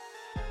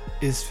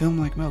Is film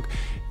like milk?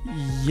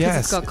 Because Yes.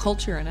 it's got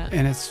culture in it.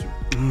 And it's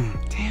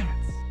damn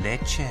it.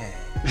 Leche.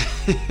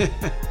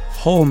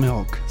 Whole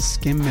milk,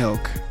 skim milk,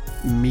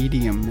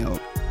 medium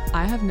milk.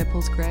 I have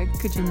nipples, Greg.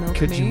 Could you milk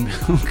Could me? you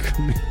milk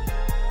me?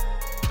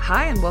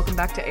 Hi, and welcome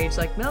back to Age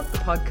Like Milk, the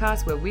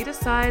podcast where we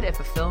decide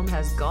if a film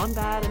has gone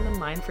bad in the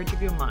mind fridge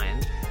of your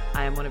mind.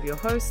 I am one of your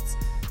hosts,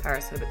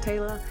 Paris Herbert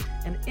Taylor,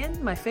 and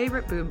in my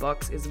favorite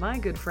boombox is my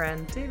good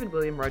friend, David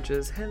William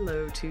Rogers.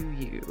 Hello to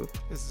you.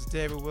 This is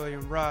David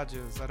William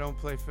Rogers. I don't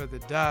play for the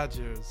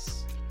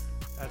Dodgers.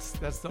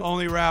 That's the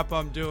only rap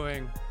I'm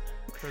doing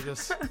for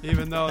this,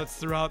 even though it's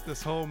throughout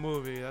this whole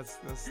movie.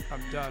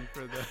 I'm done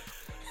for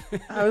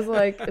the. I was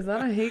like, is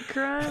that a hate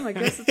crime? I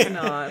guess it's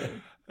not.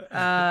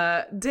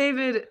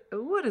 David,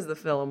 what is the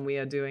film we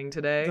are doing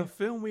today? The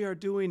film we are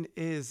doing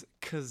is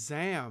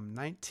Kazam,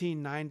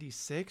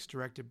 1996,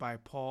 directed by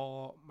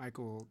Paul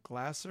Michael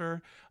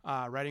Glasser.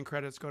 Writing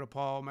credits go to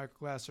Paul Michael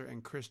Glasser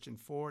and Christian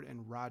Ford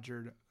and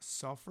Roger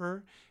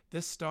Suffer.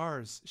 This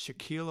stars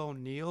Shaquille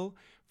O'Neal,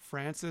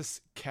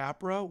 Francis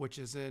Capra, which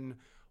is in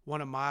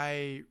one of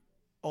my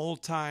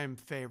old-time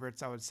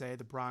favorites, I would say,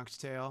 The Bronx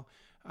Tale.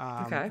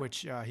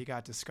 Which he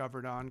got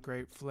discovered on.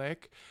 Great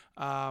flick.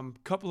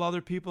 Couple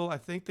other people. I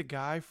think the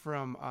guy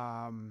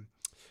from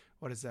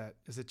what is that?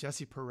 Is it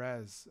Jesse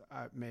Perez?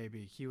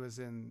 Maybe he was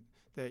in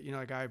the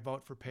guy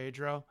Vote for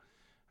Pedro.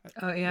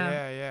 Oh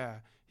yeah, yeah.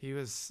 He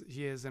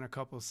is in a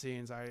couple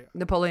scenes.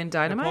 Napoleon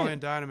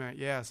Dynamite.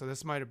 Yeah. So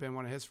this might have been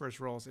one of his first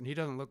roles, and he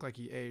doesn't look like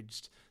he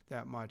aged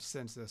that much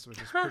since this,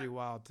 which is pretty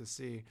wild to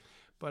see.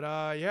 But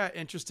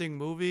interesting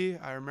movie.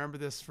 I remember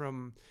this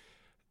from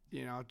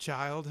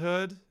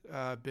childhood.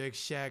 Big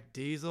Shaq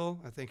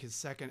Diesel. I think his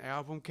second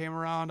album came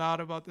around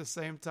out about the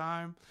same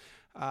time.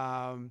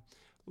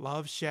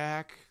 Love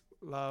Shaq.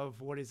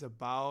 Love what he's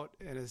about.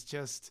 And it's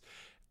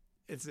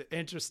an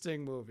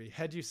interesting movie.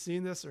 Had you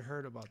seen this or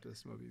heard about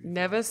this movie before?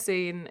 Never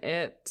seen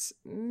it.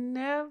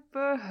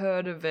 Never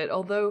heard of it.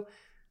 Although,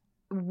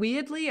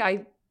 weirdly,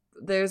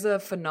 there's a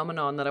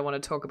phenomenon that I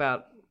want to talk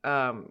about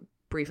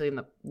briefly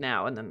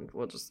now, and then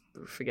we'll just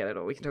forget it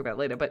or we can talk about it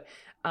later. But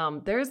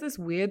there's this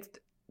weird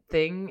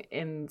thing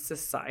in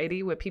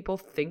society where people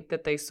think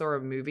that they saw a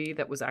movie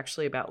that was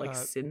actually about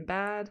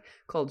Sinbad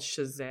called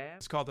Shazam.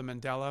 It's called The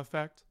Mandela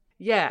Effect.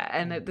 Yeah,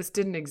 and this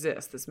didn't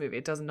exist, this movie.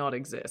 It does not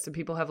exist. And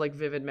people have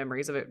vivid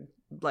memories of it,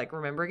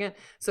 remembering it.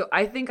 So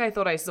I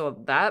thought I saw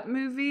that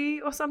movie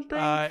or something.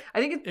 I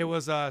think it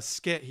was a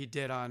skit he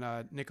did on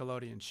a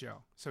Nickelodeon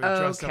show. So he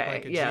dressed up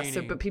like a genie.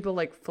 So but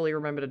people fully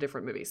remembered a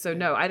different movie. So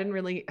no, I hadn't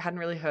really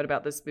heard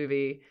about this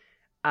movie.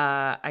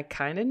 I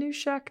kind of knew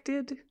Shaq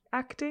did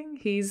acting.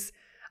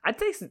 I'd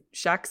say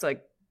Shaq's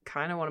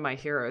kind of one of my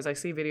heroes. I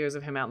see videos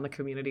of him out in the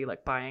community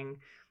buying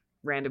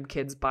random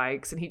kids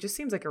bikes, and he just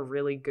seems like a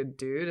really good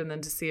dude. And then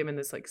to see him in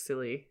this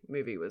silly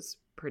movie was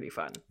pretty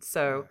fun.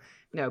 So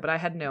no, but I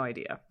had no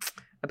idea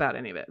about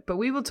any of it. But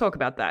we will talk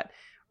about that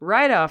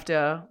right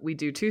after we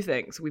do two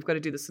things. We've got to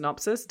do the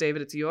synopsis.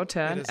 David, it's your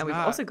turn. And we've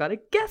also got a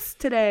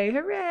guest today.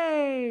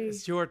 Hooray!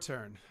 It's your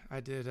turn. I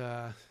did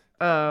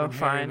Oh,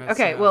 fine.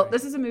 Okay, well,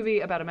 this is a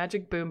movie about a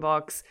magic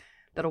boombox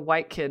that a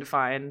white kid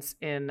finds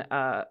in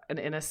an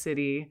inner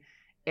city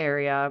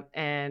area,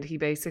 and he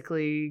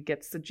basically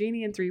gets the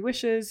genie in 3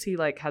 wishes. He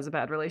has a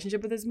bad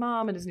relationship with his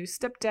mom and his new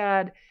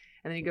stepdad,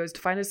 and then he goes to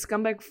find his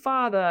scumbag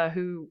father,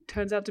 who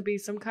turns out to be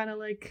some kind of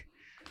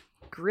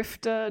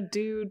grifter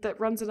dude that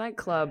runs a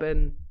nightclub,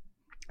 and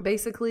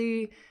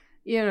basically,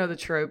 the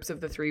tropes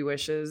of the 3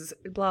 wishes,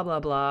 blah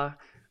blah blah.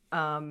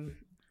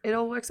 It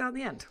all works out in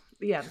the end.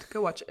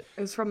 Go watch it.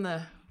 It was from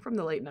the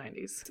late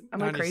 90s.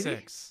 Am I crazy?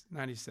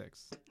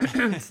 96.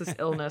 It's this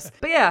illness.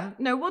 But yeah,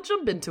 no, we'll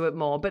jump into it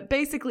more. But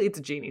basically, it's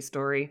a genie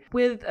story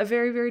with a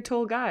very, very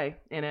tall guy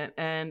in it.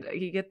 And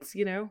he gets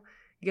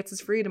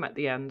his freedom at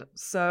the end.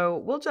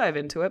 So we'll dive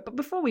into it. But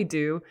before we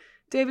do,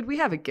 David, we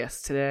have a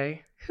guest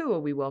today. Who are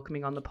we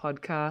welcoming on the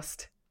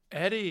podcast?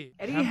 Eddie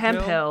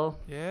Hemphill.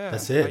 Yeah.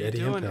 That's it. How you Eddie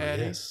doing, Hemphill,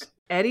 Eddie? yes.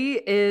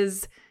 Eddie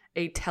is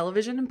a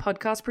television and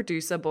podcast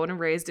producer born and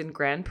raised in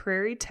Grand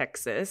Prairie,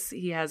 Texas.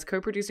 He has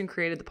co-produced and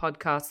created the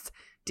podcasts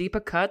Deeper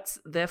Cuts,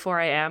 Therefore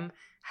I Am,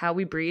 How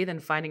We Breathe,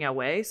 and Finding Our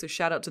Way. So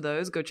shout out to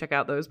those. Go check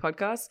out those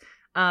podcasts.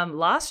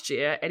 Last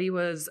year, Eddie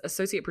was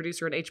associate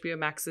producer on HBO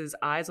Max's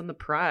Eyes on the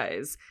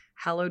Prize,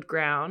 Hallowed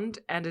Ground,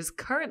 and is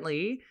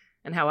currently,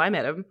 and how I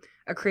met him,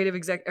 a creative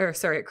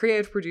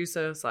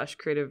producer /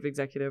 creative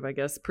executive, I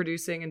guess,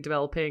 producing and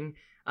developing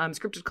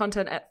scripted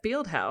content at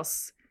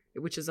Fieldhouse,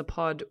 which is a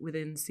pod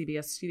within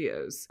CBS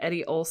Studios.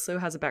 Eddie also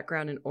has a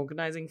background in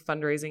organizing,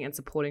 fundraising, and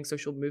supporting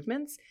social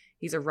movements.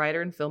 He's a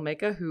writer and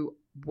filmmaker who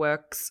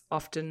works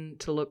often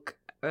to look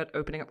at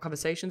opening up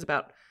conversations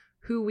about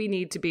who we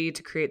need to be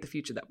to create the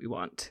future that we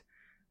want.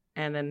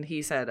 And then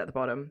he said at the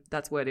bottom,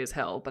 that's word is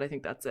hell, but I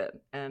think that's it.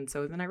 And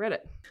so then I read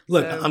it.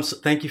 Look,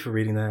 thank you for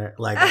reading that.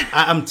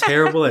 I'm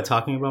terrible at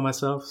talking about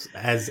myself,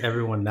 as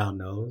everyone now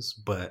knows,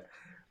 but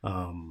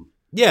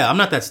Yeah, I'm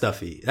not that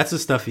stuffy. That's a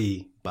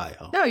stuffy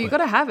bio. No, you but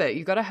got to have it.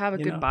 You got to have a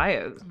You good know.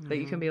 bio that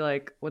you can be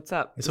like, "What's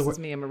up? It's This a is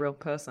me. I'm a real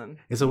person."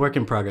 It's a work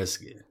in progress.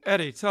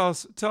 Eddie, tell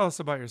us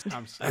about your.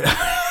 I'm sorry.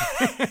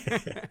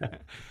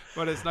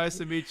 But it's nice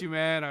to meet you,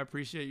 man. I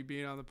appreciate you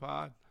being on the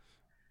pod.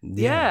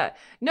 Yeah.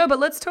 No, but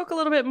let's talk a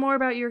little bit more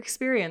about your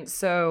experience.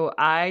 So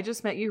I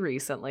just met you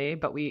recently,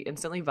 but we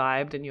instantly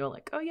vibed and you were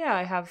like, "Oh yeah,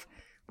 I have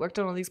worked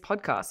on all these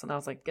podcasts." And I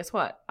was like, "Guess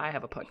what? I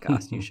have a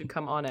podcast. You should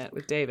come on it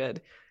with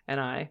David and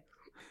I."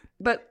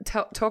 But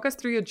talk us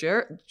through your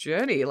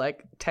journey,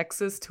 like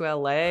Texas to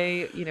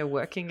LA,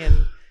 working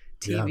in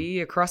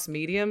TV across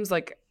mediums.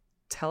 Like,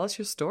 tell us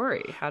your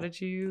story. How did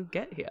you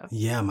get here?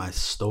 Yeah, my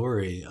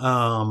story.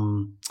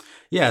 So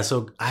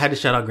I had to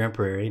shout out Grand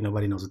Prairie.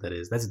 Nobody knows what that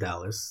is. That's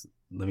Dallas.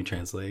 Let me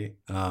translate.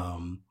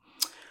 I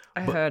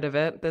heard of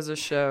it. There's a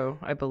show,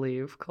 I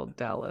believe, called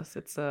Dallas.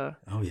 It's a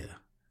Oh yeah.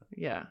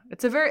 yeah.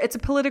 It's a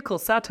political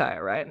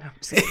satire, right? No, I'm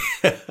just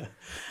kidding.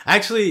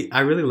 Actually,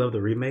 I really love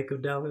the remake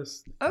of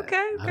Dallas.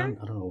 Okay. I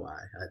don't know why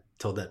I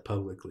told that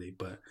publicly,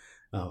 but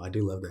I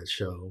do love that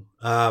show.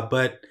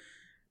 But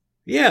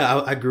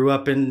yeah, I grew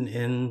up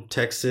in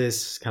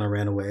Texas. Kind of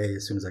ran away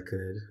as soon as I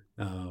could.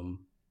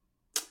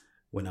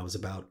 When I was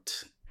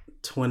about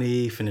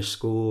 20, finished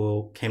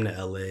school, came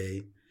to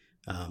LA.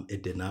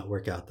 It did not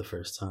work out the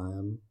first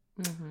time.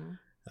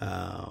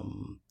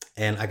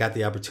 And I got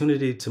the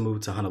opportunity to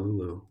move to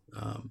Honolulu,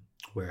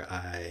 where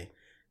I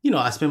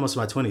spent most of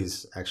my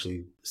 20s,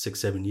 actually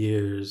 6-7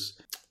 years,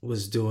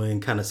 was doing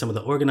kind of some of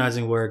the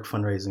organizing work,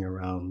 fundraising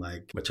around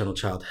like maternal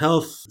child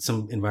health,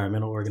 some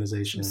environmental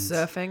organizations.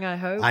 Surfing, I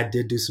hope. I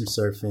did do some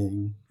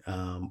surfing,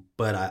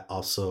 but I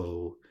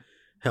also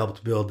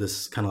helped build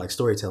this kind of like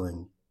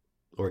storytelling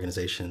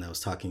organization that was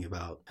talking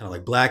about kind of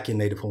like Black and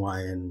Native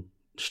Hawaiian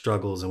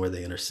struggles and where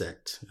they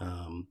intersect.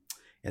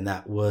 And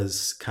that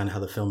was kind of how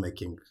the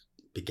filmmaking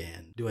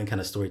began, doing kind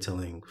of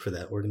storytelling for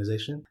that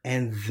organization.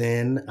 And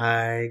then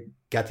I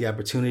got the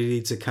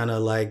opportunity to kind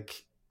of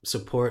like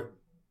support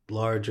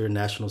larger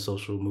national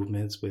social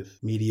movements with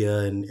media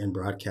and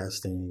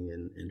broadcasting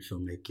and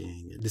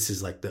filmmaking. This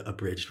is like the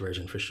abridged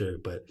version for sure,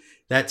 but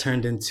that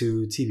turned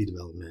into TV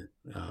development.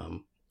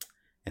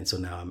 And so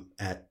now I'm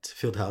at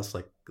Fieldhouse,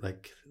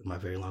 like my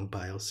very long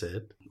bio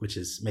said, which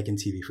is making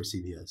TV for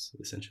CBS,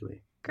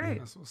 essentially. Great.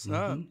 That's what's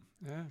up.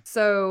 Yeah.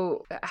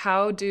 So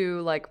how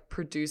do like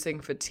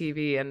producing for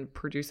TV and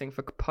producing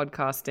for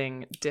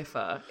podcasting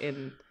differ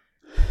in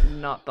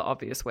not the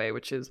obvious way,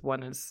 which is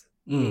one is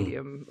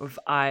medium of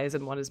eyes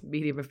and one is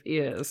medium of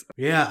ears?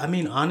 Yeah, I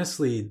mean,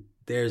 honestly,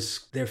 there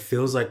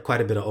feels like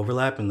quite a bit of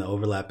overlap, and the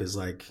overlap is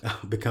like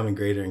becoming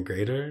greater and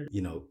greater.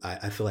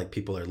 I feel like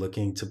people are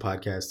looking to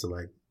podcasts to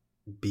like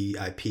be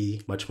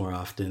IP much more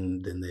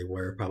often than they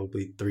were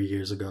probably 3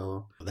 years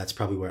ago. That's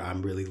probably where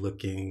I'm really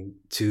looking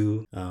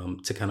to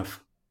kind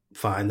of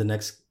find the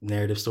next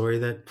narrative story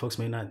that folks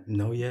may not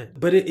know yet.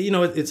 But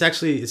it's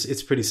actually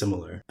it's pretty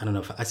similar. I don't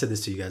know if I said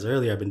this to you guys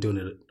earlier. I've been doing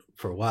it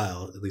for a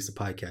while, at least the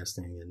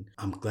podcasting, and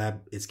I'm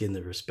glad it's getting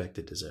the respect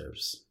it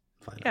deserves.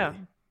 Finally.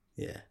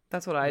 Yeah.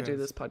 That's what I do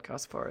this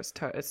podcast for. It's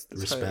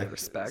totally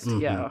respect.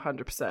 Mm-hmm. Yeah,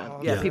 100%. Oh,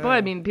 Yeah,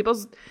 yeah. people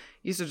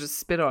used to just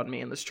spit on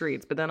me in the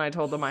streets, but then I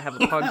told them I have a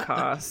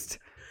podcast,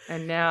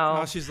 and now.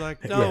 Now she's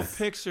like, no Yeah.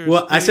 pictures.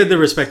 Well, I said the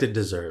please." respect it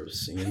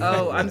deserves.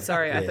 Oh, I'm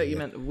sorry. I Yeah, thought you yeah.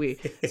 meant we.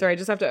 Sorry, I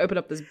just have to open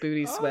up this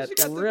booty Oh, sweat she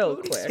got the real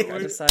booty quick. sweat. I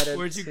decided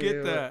Where'd you to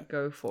get that?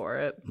 go for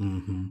it.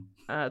 Mm-hmm.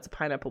 It's a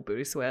pineapple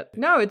booty sweat.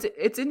 No,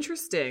 it's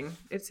interesting.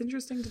 It's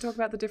interesting to talk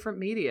about the different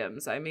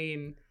mediums. I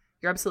mean,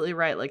 you're absolutely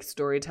right. Like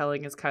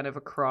storytelling is kind of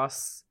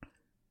across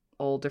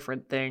all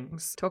different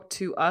things. Talk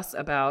to us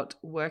about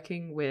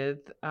working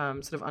with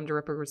sort of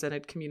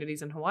underrepresented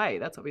communities in Hawaii.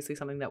 That's obviously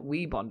something that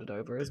we bonded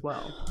over as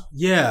well.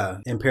 Yeah.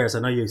 In Paris, I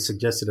know you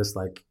suggested us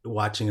like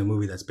watching a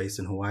movie that's based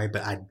in Hawaii,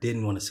 but I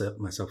didn't want to set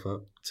myself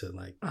up to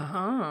like,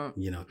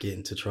 get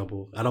into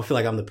trouble. I don't feel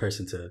like I'm the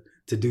person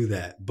to do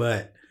that.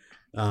 But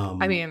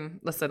I mean,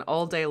 listen,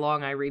 all day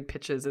long I read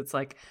pitches. It's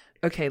like,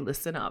 okay,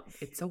 listen up.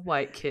 It's a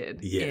white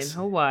kid in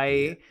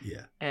Hawaii,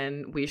 Yeah.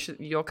 and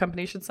your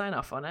company should sign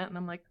off on it. And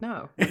I'm like,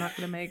 no, we're not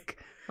going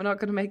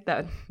to make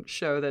that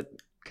show that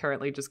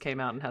currently just came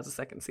out and has a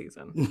second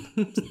season.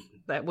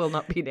 That will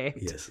not be named.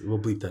 Yes, we'll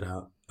bleep that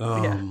out.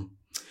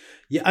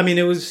 Yeah, I mean,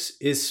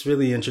 it's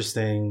really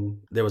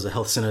interesting. There was a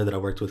health center that I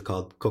worked with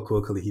called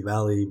Kokua Kalihi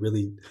Valley,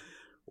 really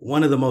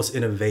one of the most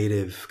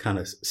innovative kind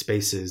of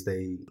spaces.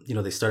 They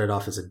started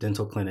off as a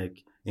dental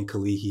clinic in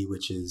Kalihi,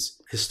 which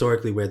is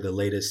historically where the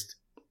latest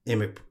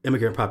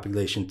immigrant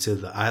population to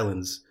the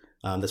islands,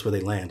 that's where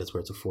they land. That's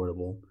where it's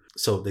affordable.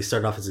 So they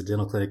started off as a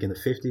dental clinic in the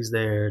 50s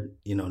there.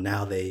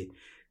 Now they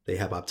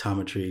have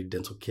optometry,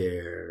 dental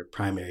care,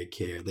 primary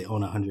care. They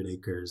own 100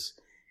 acres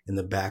in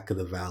the back of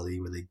the valley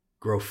where they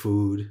grow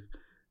food.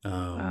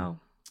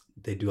 Wow.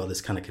 They do all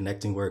this kind of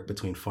connecting work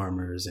between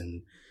farmers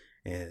and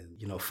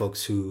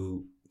folks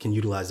who can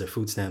utilize their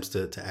food stamps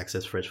to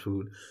access fresh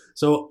food.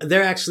 So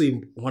they're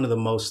actually one of the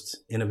most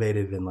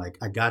innovative, and like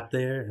I got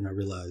there and I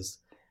realized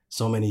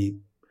so many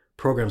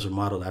programs are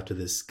modeled after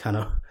this kind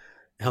of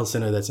health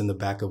center that's in the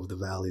back of the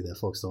valley that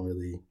folks don't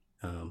really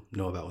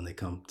know about when they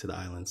come to the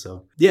island.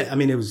 So yeah, I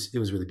mean, it was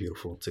really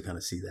beautiful to kind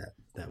of see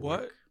that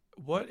work.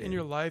 What in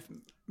your life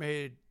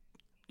made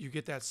you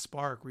get that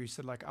spark where you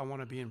said, like, I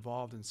want to be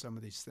involved in some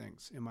of these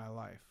things in my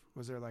life?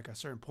 Was there like a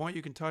certain point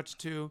you can touch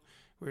to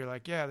where you're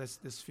like, yeah,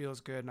 this feels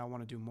good and I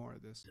want to do more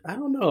of this? I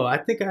don't know. I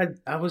think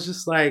I was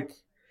just like,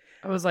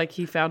 I was like,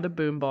 he found a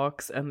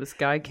boombox and this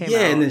guy came out.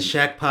 yeah, and then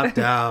Shaq popped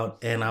out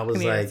and I was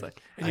And he was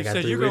like, And I you got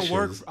said, 3 you're going to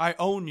work, wishes. I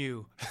own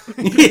you.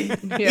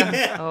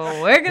 Yeah.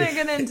 Oh, we're going to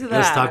get into that.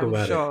 Let's talk I'm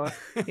about sure.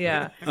 it.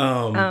 Yeah.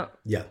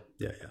 Yeah.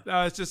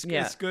 No, it's just,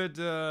 Yeah. it's good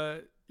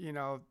to,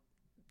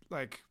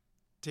 like,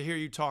 to hear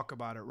you talk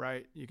about it,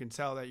 right? You can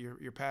tell that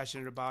you're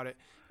passionate about it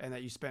and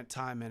that you spent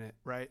time in it,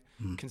 right?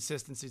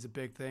 Consistency is a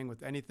big thing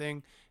with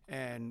anything.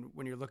 And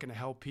when you're looking to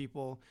help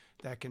people,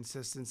 that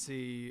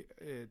consistency,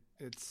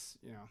 it's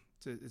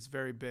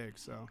very big.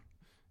 So,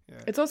 yeah.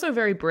 It's also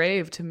very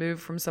brave to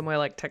move from somewhere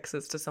like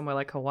Texas to somewhere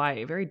like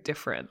Hawaii. Very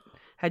different.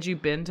 Had you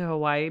been to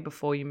Hawaii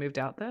before you moved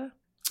out there?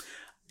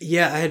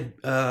 Yeah, I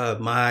had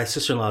my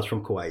sister-in-law's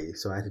from Kauai,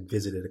 so I had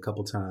visited a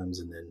couple times,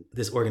 and then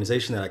this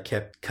organization that I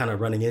kept kind of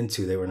running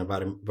into, they were an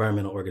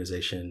environmental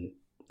organization.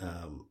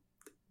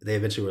 They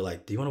eventually were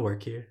like, "Do you want to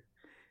work here?"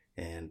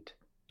 And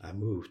I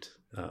moved.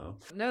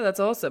 No, that's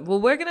awesome.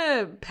 Well, we're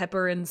going to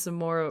pepper in some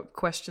more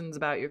questions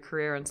about your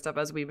career and stuff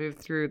as we move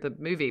through the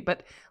movie.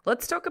 But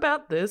let's talk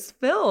about this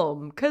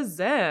film,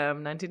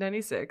 Kazam,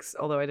 1996.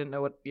 Although I didn't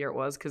know what year it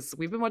was because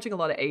we've been watching a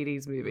lot of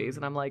 80s movies.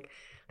 And I'm like,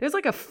 there's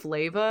like a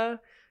flavor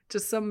to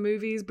some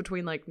movies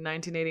between like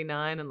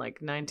 1989 and like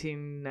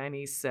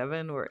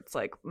 1997 where it's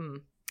like,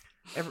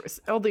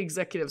 all the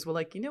executives were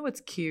like,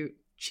 what's cute?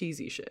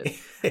 Cheesy shit.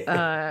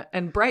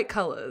 And bright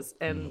colors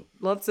and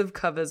lots of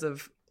covers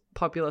of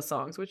popular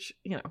songs, which,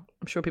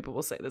 I'm sure people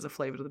will say there's a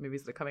flavor to the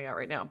movies that are coming out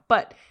right now.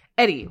 But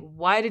Eddie,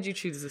 why did you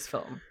choose this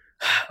film?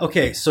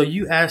 Okay, so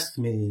you asked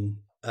me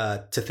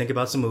to think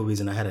about some movies,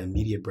 and I had an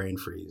immediate brain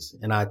freeze,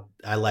 and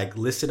I like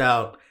listed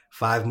out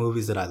 5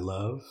 movies that I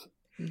love,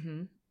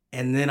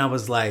 and then I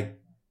was like,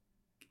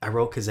 I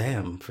wrote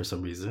Kazam for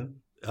some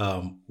reason,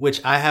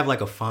 which I have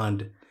like a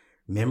fond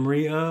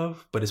memory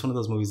of, but it's one of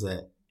those movies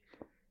that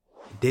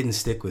didn't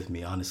stick with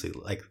me, honestly,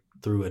 like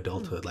through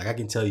adulthood. Like I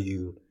can tell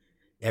you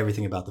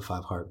everything about the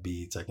 5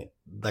 Heartbeats, I can,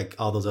 like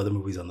all those other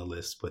movies on the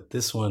list, but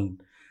this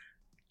one,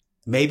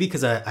 maybe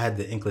because I had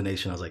the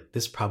inclination, I was like,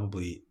 this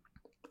probably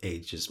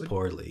ages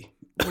poorly.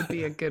 Would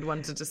be a good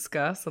one to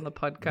discuss on the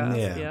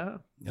podcast. Yeah.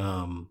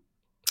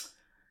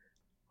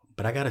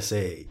 But I gotta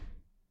say,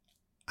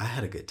 I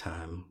had a good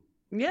time.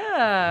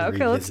 Yeah.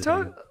 Okay. Let's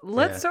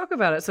Revisiting. talk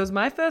about it. So it's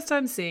my first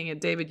time seeing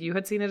it. David, you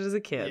had seen it as a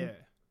kid.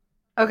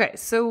 Yeah. Okay.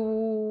 So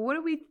what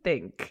do we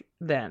think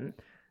then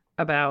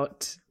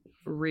about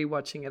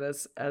rewatching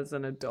it as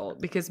an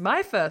adult? Because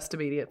my first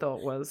immediate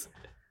thought was,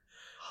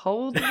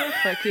 hold the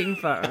fucking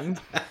phone.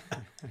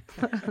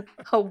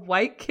 A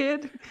white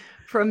kid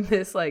from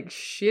this like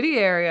shitty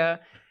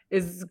area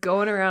is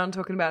going around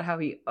talking about how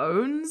he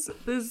owns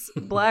this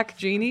black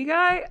genie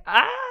guy.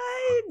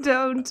 I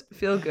don't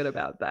feel good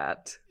about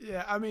that.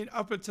 Yeah, I mean,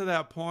 up until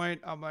that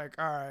point, I'm like,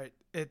 all right,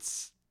 it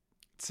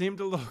seemed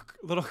to look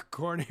a little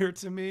cornier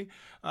to me,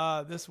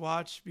 this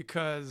watch,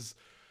 because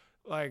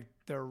like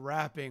the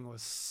rapping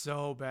was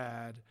so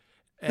bad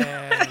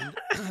and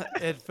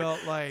it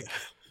felt like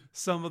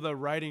some of the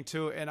writing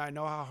too, and I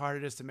know how hard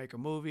it is to make a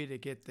movie, to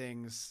get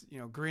things,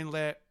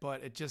 greenlit,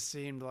 but it just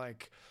seemed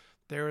like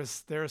there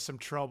was some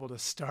trouble to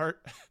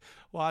start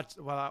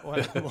watching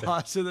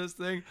this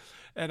thing,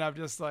 and I'm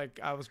just like,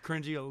 I was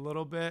cringy a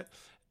little bit.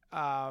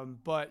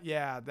 But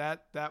yeah,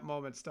 that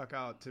moment stuck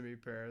out to me,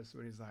 Paris,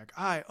 when he's like,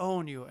 I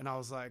own you. And I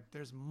was like,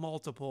 there's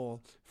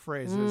multiple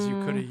phrases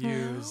you could have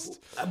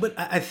used. But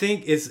I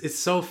think it's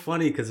so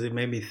funny because it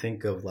made me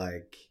think of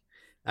like,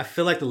 I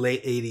feel like the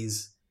late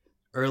 80s,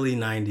 early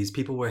 90s,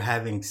 people were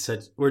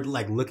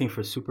like looking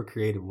for super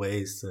creative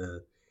ways to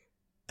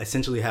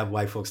essentially have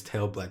white folks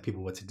tell black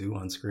people what to do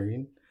on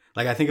screen.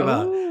 Like I think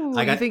about,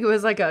 I think it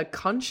was like a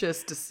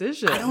conscious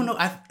decision. I don't know.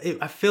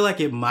 I feel like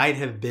it might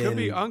have been. Could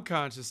be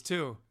unconscious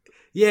too.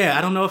 Yeah,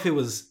 I don't know if it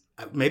was,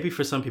 maybe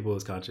for some people it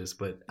was conscious,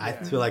 but I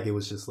feel like it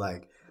was just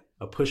like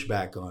a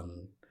pushback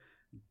on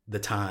the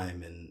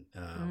time.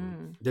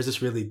 And there's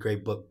this really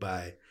great book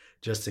by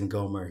Justin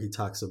Gomer. He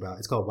talks about,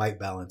 it's called White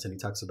Balance, and he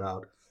talks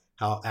about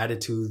how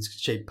attitudes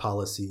shaped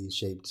policy,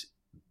 shaped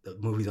the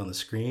movies on the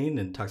screen,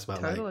 and talks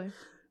about like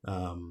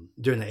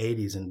during the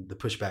 80s and the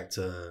pushback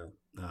to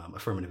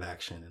affirmative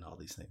action and all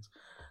these things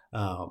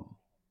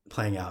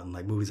playing out in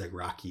like movies like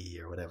Rocky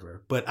or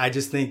whatever. But I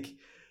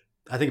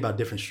think about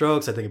Different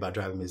Strokes. I think about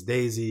Driving Miss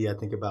Daisy. I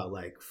think about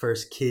like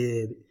First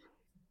Kid.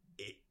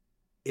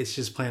 It's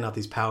just playing out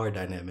these power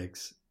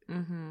dynamics.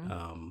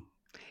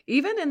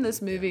 Even in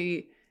this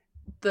movie,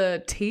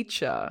 the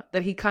teacher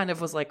that he kind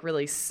of was like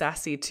really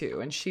sassy to,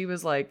 and she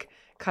was like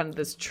kind of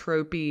this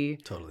tropey,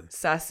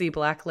 sassy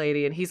black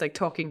lady, and he's like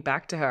talking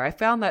back to her. I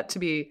found that to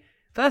be,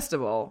 first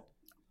of all,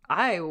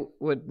 I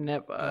would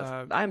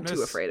never. I'm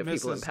too afraid of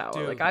people in Mrs. power.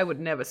 Duke. Like, I would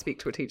never speak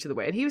to a teacher the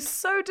way. And he was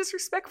so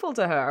disrespectful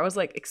to her. I was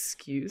like,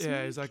 excuse me?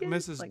 Yeah, he's like, kid?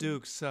 Mrs. Like,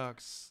 Duke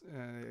sucks.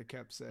 And he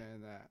kept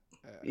saying that.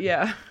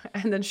 Yeah.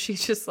 And then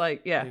she's just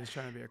like, yeah. He was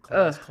trying to be a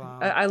class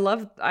clown.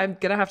 I'm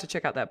going to have to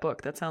check out that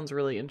book. That sounds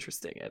really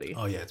interesting, Eddie.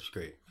 Oh yeah, it's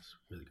great. It's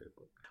a really great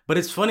book. But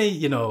it's funny,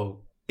 you know,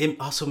 it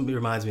also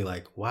reminds me,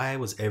 like, why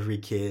was every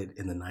kid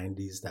in the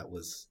 90s that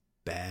was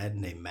bad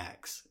named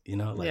Max? You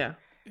know, like, yeah.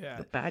 Yeah.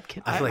 The bad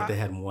kid. I feel like they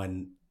had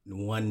one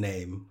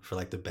name for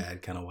like the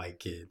bad kind of white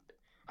kid.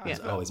 Yeah. It's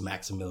always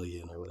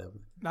Maximilian or whatever.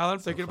 Now that I'm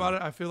thinking about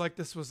it, I feel like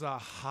this was a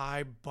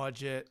high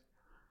budget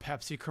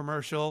Pepsi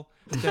commercial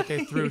that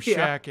they threw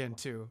Yeah. Shaq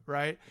into,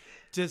 right?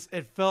 Just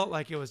it felt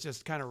like it was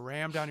just kind of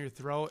rammed down your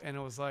throat, and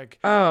it was like,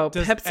 Oh,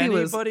 does Pepsi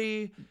was.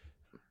 anybody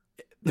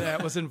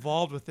that was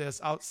involved with this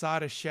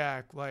outside of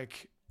Shaq,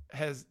 like,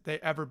 has they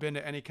ever been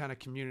to any kind of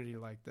community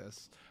like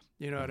this?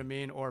 You know what I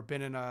mean? Or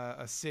been in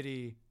a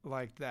city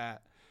like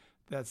that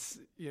that's,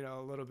 you know,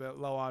 a little bit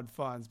low on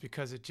funds,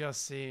 because it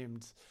just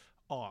seemed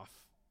off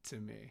to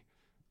me.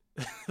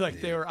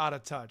 Like they were out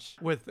of touch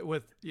with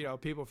you know,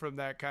 people from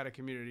that kind of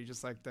community,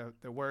 just like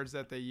the words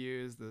that they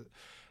use, the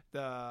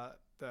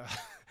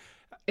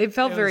It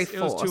felt very it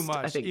forced. was too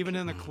much. I think. Even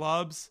in the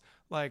clubs,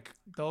 like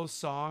those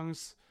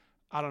songs,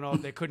 I don't know,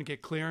 they couldn't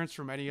get clearance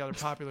from any other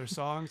popular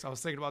songs. I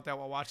was thinking about that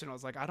while watching. I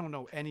was like, I don't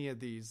know any of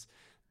these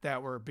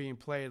that were being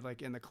played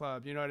like in the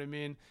club. You know what I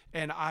mean?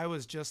 And I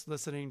was just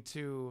listening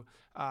to,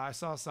 I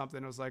saw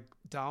something. It was like,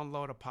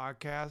 download a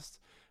podcast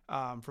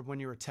from when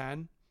you were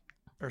 10.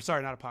 Or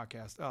sorry, not a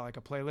podcast, like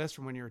a playlist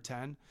from when you were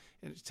 10,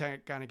 and to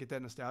kind of get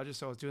that nostalgia.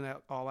 So I was doing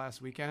that all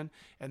last weekend,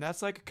 and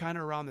that's like kind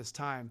of around this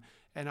time.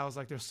 And I was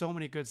like, there's so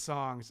many good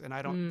songs, and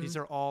I don't, these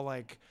are all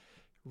like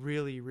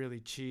really,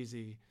 really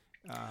cheesy.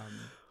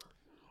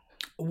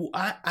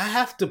 I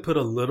have to put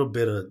a little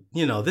bit of,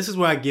 you know, this is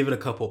where I give it a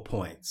couple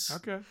points.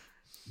 Okay.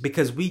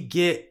 Because we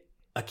get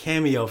a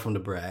cameo from the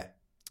Brat,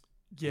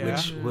 Yeah.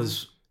 which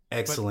was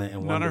excellent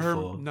and none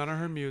wonderful. None of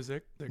her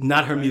music.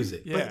 Not her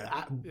music.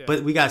 Yeah.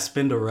 But we got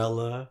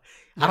Spinderella.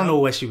 I don't know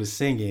what she was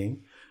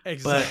singing.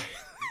 Exactly.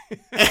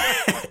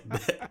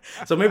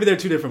 So maybe they're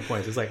two different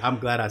points. It's like, I'm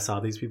glad I saw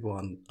these people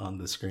on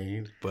the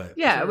screen. But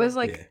Yeah, it was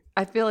like, yeah.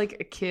 I feel like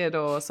a kid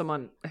or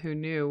someone who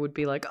knew would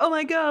be like, oh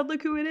my God,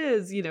 look who it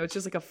is. You know, it's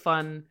just like a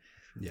fun,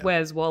 Yeah.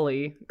 Where's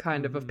Wally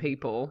kind of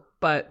people.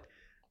 But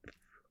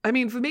I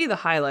mean, for me, the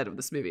highlight of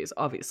this movie is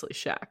obviously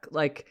Shaq.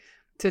 Like,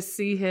 to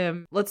see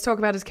him, let's talk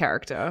about his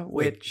character,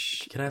 Wait,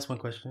 which, can I ask one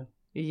question?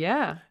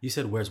 yeah. You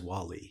said, where's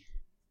Wally?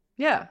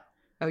 Yeah.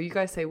 Oh, you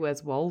guys say,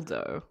 where's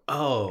Waldo?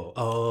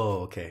 Oh,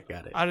 okay.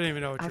 Got it. I didn't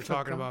even know what I you're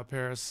talking forgot. about,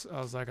 Paris. I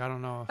was like, I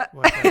don't know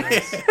what that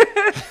is.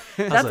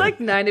 That's like-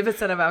 like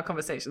 90% of our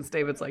conversations.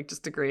 David's like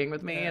just agreeing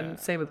with me, and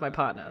same with my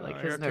partner.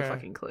 Like, he has no Okay.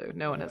 fucking clue.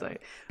 No one has a.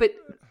 But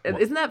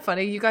isn't that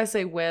funny? You guys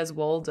say, "Where's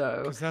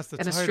Waldo?" 'Cause that's the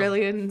and title.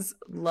 Australians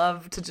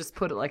love to just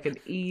put it like an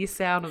e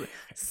sound. Of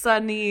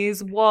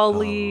Sonny's,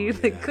 Wally. Oh,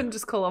 They yeah. couldn't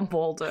just call him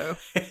Waldo.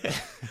 I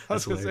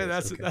was gonna say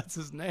hilarious. Okay. that's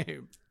his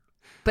name.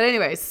 But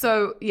anyway,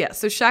 so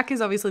Shaq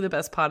is obviously the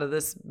best part of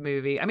this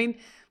movie. I mean,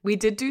 we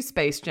did do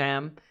Space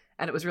Jam,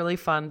 and it was really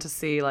fun to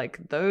see like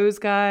those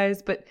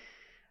guys. But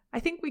I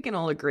think we can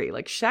all agree,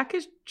 like, Shaq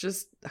is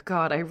just,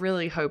 God, I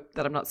really hope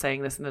that I'm not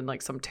saying this and then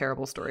like some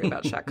terrible story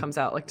about Shaq comes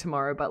out like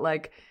tomorrow. But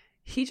like,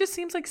 he just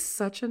seems like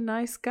such a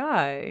nice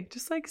guy,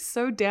 just like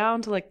so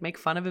down to like make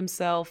fun of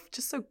himself,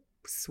 just so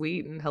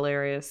sweet and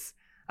hilarious.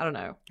 I don't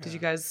know. Did you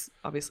guys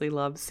obviously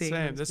love seeing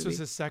Same. him This movie? was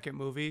his second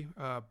movie.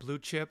 Blue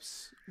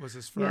Chips was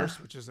his Yeah.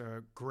 first, which is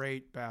a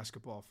great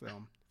basketball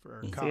film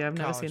for See, I've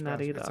never seen that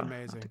college either. basketball.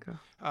 I'll It's have to amazing.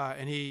 go.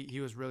 And he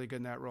was really good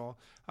in that role.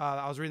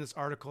 I was reading this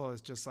article. It's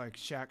just like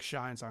Shaq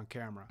shines on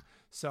camera.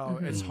 So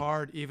Mm-hmm. it's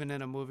hard, even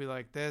in a movie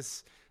like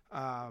this.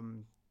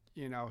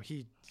 You know,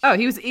 he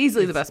He was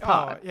easily the best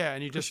part. Oh, yeah,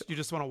 and you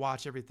just want to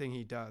watch everything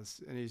he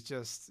does, and he's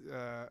just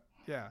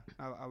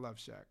I love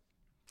Shaq.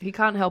 He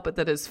can't help it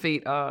that his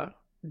feet are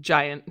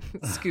giant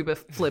scuba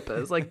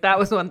flippers. Like, that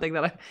was one thing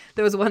that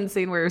there was one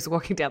scene where he was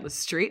walking down the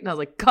street and I was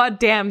like, God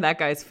damn, that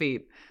guy's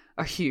feet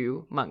are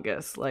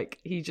humongous. Like,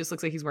 he just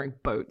looks like he's wearing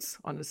boats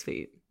on his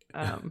feet.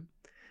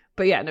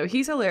 But yeah, no,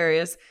 he's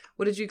hilarious.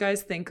 What did you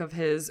guys think of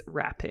his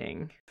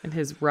rapping and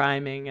his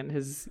rhyming and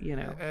his, you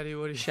know, Eddie,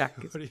 what do you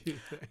Shaq is- what do you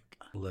think?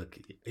 Look,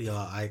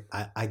 y'all,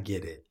 I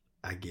get it.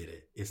 I get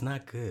it. It's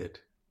not good,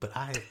 but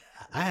I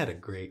had a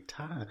great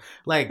time.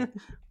 Like,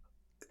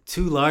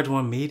 2 large,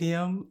 1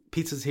 medium.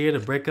 Pizza's here to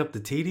break up the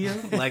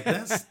tedium. Like,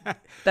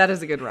 that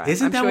is a good rhyme.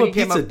 isn't I'm that sure what he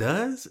came pizza up-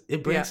 does?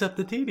 It breaks up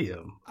the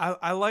tedium.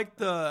 I like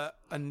the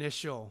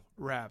initial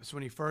raps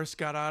when he first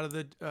got out of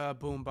the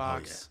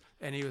boombox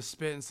and he was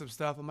spitting some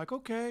stuff. I'm like,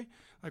 okay,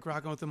 like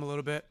rocking with him a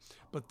little bit.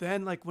 But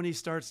then, like, when he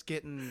starts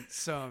getting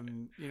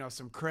some, you know,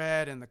 some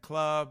cred in the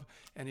club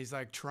and he's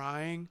like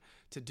trying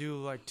to do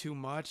like too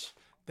much,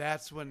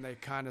 that's when they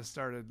kind of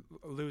started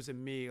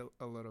losing me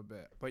a little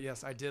bit. But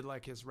yes, I did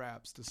like his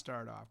raps to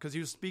start off because he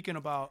was speaking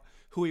about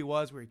who he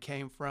was, where he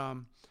came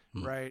from,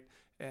 right?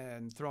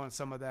 And throwing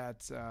some of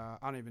that, I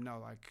don't even know,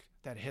 like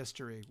that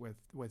history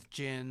with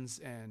jinns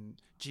and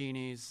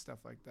genies, stuff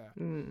like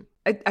that.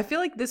 I feel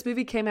like this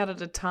movie came out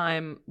at a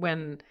time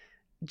when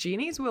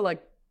genies were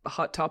like a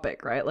hot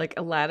topic, right? Like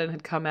Aladdin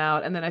had come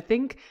out, and then I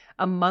think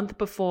a month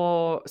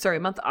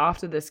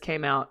after this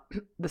came out,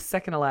 the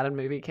second Aladdin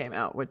movie came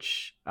out,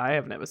 which I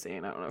have never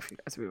seen. I don't know if you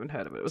guys have even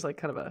heard of it. It was like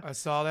kind of a... I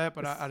saw that,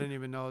 but I didn't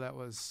even know it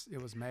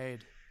was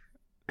made.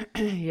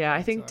 Yeah,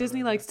 I think So I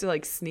Disney read likes to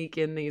like sneak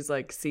in these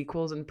like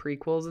sequels and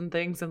prequels and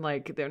things, and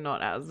like they're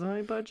not as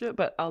high budget,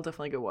 but I'll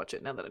definitely go watch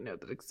it now that I know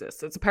that it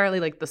exists. It's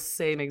apparently like the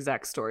same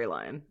exact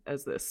storyline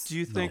as this. Do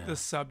you think the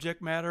subject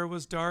matter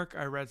was dark?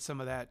 I read some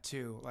of that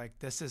too. Like,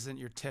 this isn't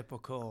your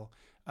typical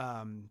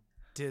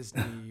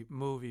Disney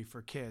movie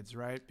for kids,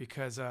 right?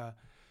 Because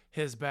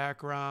his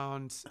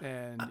background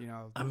and, you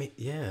know... I mean,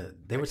 yeah,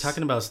 they were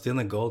talking about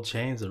stealing gold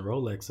chains and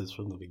Rolexes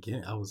from the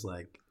beginning. I was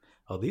like,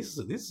 oh, these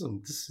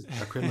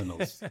are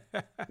criminals.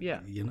 Yeah.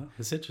 You know,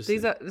 it's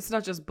interesting. It's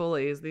not just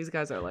bullies. These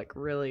guys are like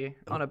really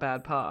on a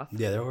bad path.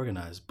 Yeah, they're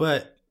organized.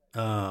 But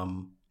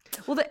well,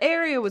 the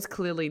area was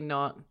clearly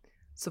not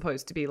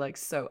supposed to be like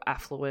so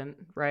affluent,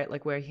 right?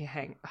 Like where he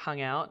hung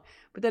out.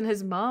 But then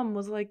his mom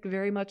was like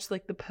very much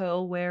like the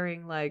pearl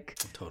wearing, like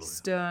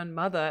stern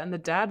mother, and the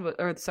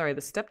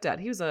stepdad,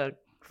 he was a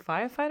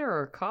firefighter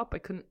or a cop. I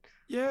couldn't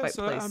quite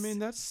place. I mean,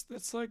 that's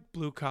like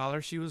blue collar.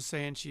 She was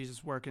saying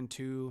she's working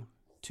two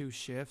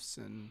shifts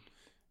and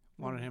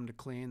wanted him to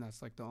clean.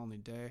 That's like the only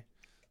day.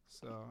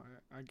 So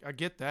I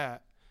get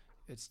that.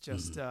 It's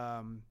just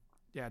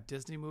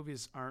Disney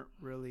movies aren't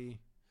really...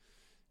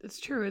 It's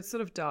true. It's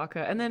sort of darker.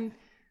 And then,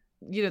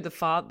 you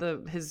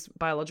know, his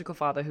biological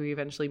father, who he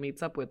eventually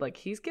meets up with, like,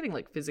 he's getting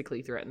like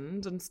physically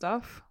threatened and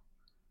stuff.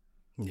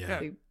 Yeah.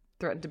 He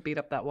threatened to beat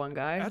up that one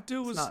guy. That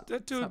dude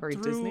very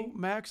threw Disney.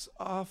 Max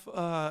off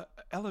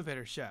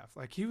elevator shaft.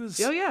 Like, he was...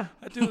 Oh yeah.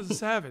 That dude was a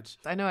savage.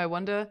 I know. I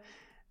wonder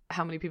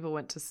how many people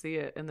went to see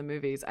it in the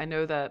movies. I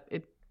know that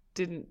it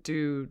didn't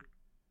do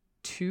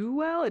too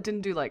well. It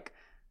didn't do like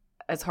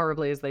as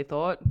horribly as they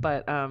thought,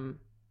 but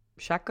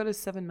Shaq got his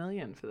 $7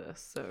 million for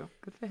this, so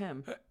good for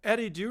him.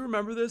 Eddie, do you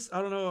remember this?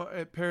 I don't know.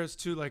 It pairs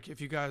to like if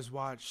you guys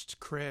watched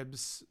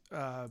Cribs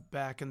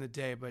back in the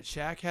day, but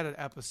Shaq had an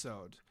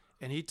episode,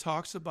 and he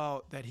talks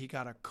about that he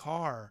got a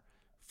car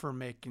for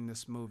making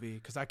this movie,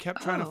 because I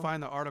kept trying to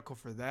find the article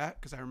for that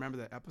because I remember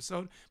that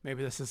episode.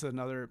 Maybe this is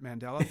another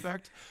Mandela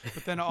effect,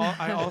 but then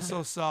I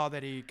also saw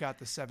that he got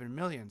the $7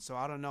 million. So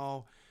I don't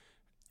know,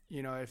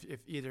 you know, if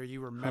either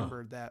you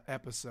remembered that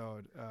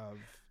episode of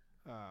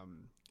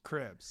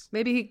Cribs.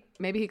 Maybe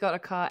he got a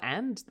car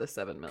and the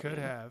 $7 million. Could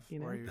have. You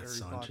know? That's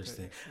so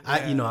interesting.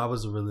 Yeah. I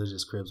was a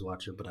religious Cribs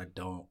watcher, but I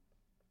don't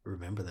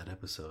remember that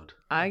episode.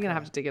 I'm gonna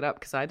have to dig it up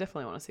because I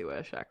definitely want to see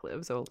where Shaq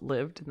lives or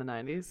lived in the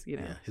 90s. You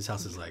know, Yeah, his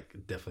house is like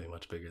definitely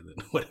much bigger than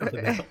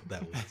whatever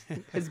that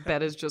was. his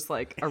bed is just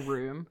like a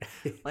room,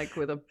 like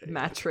with a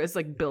mattress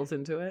like built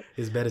into it.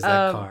 His bed is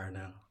that car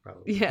now,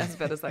 probably. Yeah, his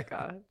bed is that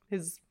car.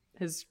 His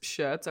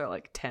shirts are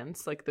like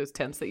tents, like those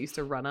tents that you used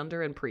to run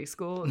under in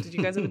preschool. Did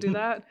you guys ever do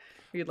that?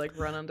 You'd like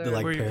run under. The,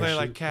 like, where you play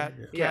like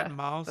parachute. cat and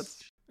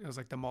mouse. It was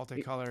like the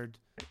multicolored.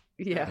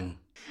 Yeah.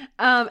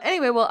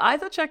 Anyway, well, I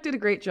thought Shaq did a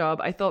great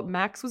job. I thought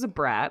Max was a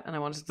brat, and I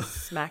wanted to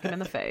smack him in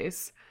the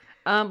face.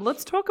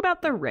 Let's talk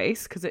about the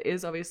race, because it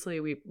is obviously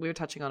we were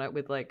touching on it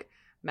with like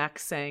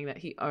Max saying that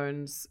he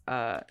owns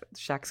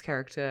Shaq's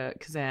character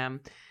Kazam.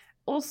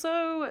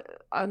 Also,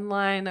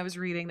 online, I was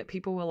reading that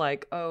people were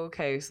like, "Oh,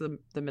 okay, so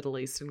the Middle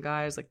Eastern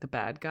guy is like the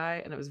bad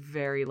guy," and it was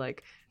very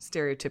like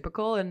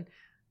stereotypical. And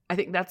I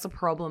think that's a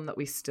problem that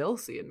we still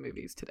see in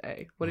movies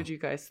today. What did you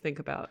guys think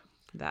about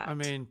that? I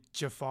mean,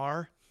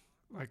 Jafar.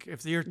 Like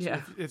if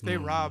they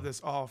rob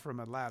this all from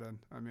Aladdin,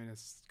 I mean,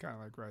 it's kind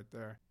of like right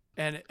there.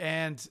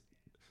 And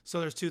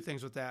so there's two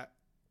things with that.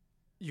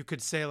 You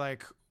could say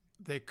like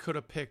they could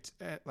have picked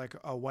like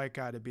a white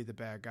guy to be the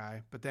bad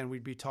guy, but then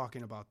we'd be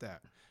talking about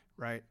that,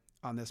 right,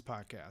 on this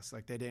podcast.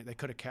 Like they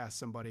could have cast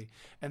somebody,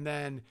 and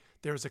then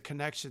there was a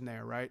connection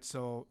there, right?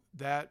 So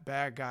that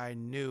bad guy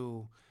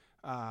knew,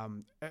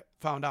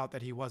 found out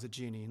that he was a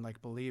genie and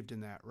like believed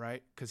in that,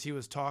 right? Because he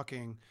was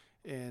talking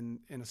in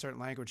a certain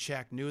language.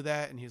 Shaq knew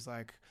that, and he's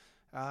like,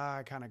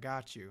 I kind of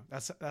got you.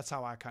 That's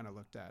how I kind of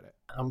looked at it.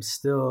 I'm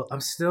still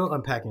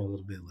unpacking a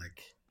little bit.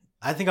 Like,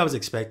 I think I was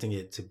expecting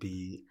it to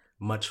be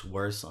much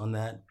worse on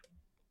that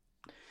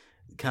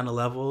kind of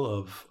level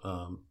of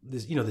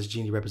this, you know, this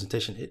genie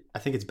representation. I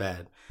think it's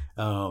bad.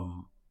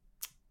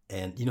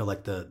 And you know,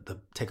 like the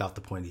take off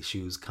the pointy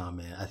shoes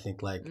comment. I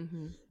think like,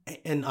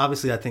 and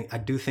obviously, I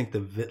do think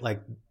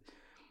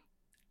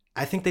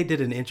I think they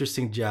did an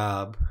interesting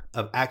job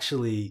of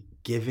actually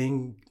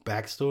giving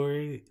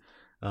backstory.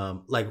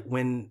 Like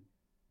when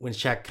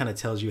Shaq kind of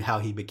tells you how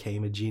he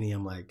became a genie,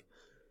 I'm like,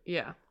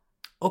 yeah,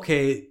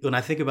 okay. When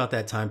I think about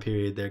that time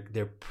period,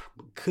 there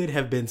could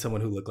have been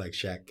someone who looked like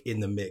Shaq in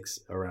the mix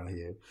around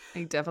here.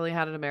 He definitely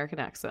had an American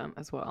accent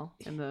as well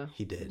in the.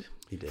 He did.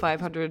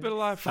 500 Been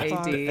alive for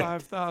AD.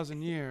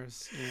 5,000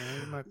 years. You know,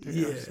 he might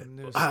pick up some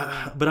new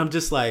slang. But I'm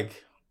just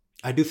like,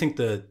 I do think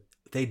the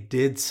they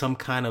did some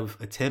kind of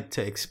attempt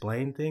to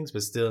explain things,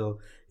 but still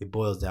it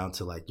boils down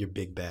to like your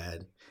big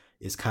bad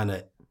is kind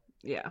of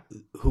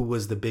who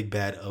was the big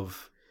bad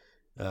of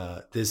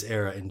this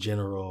era in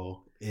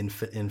general in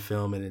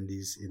film and in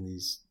these.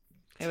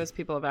 It was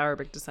people of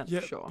Arabic descent, for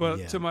sure.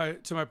 But to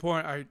my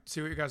point, I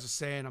see what you guys are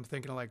saying. I'm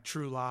thinking of like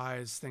True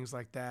Lies, things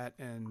like that,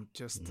 and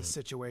just the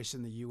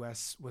situation the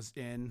U.S. was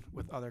in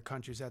with other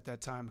countries at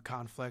that time,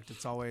 conflict.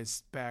 It's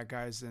always bad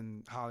guys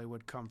in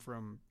Hollywood come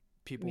from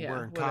people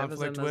we're in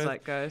conflict with.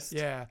 Zeitgeist.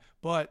 Yeah,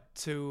 but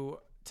to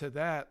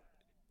that,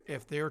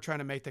 if they were trying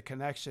to make the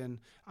connection,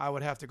 I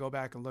would have to go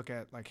back and look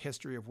at like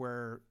history of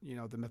where, you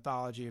know, the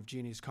mythology of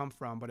genies come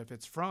from. But if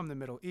it's from the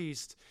Middle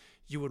East,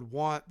 you would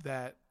want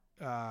that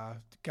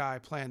guy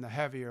playing the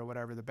heavy or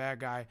whatever, the bad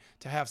guy,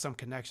 to have some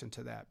connection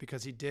to that,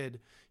 because he did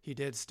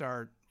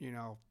start, you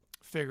know,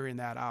 figuring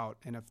that out.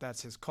 And if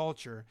that's his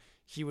culture,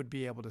 he would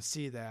be able to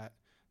see that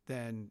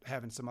than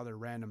having some other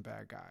random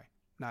bad guy,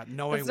 not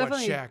knowing what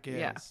Shaq is.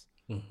 Yeah.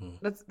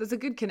 That's a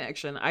good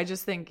connection. I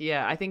just think,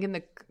 I think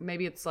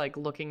maybe it's like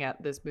looking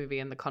at this movie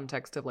in the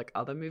context of like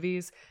other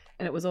movies,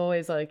 and it was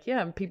always like,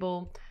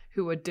 people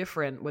who were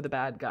different were the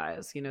bad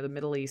guys, you know, the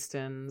Middle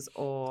Easterns,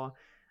 or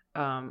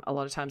a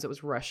lot of times it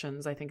was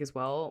Russians, I think, as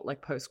well,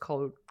 like post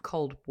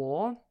Cold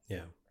War.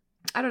 Yeah.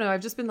 I don't know.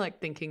 I've just been like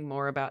thinking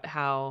more about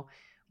how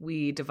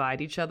we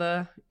divide each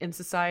other in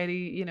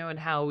society, you know, and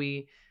how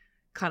we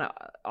kind of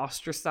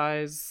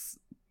ostracize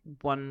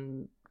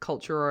one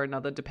culture or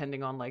another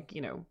depending on like,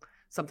 you know,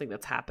 something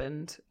that's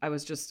happened. I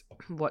was just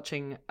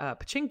watching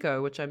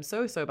Pachinko, which I'm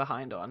so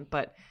behind on,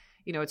 but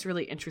you know, it's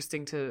really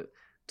interesting to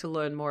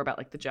learn more about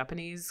like the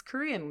Japanese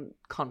Korean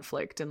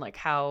conflict and like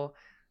how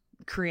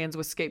Koreans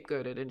were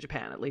scapegoated in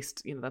Japan. At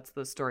least, you know, that's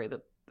the story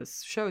that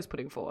this show is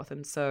putting forth.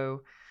 And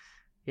so,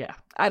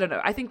 I don't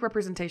know. I think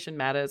representation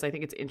matters. I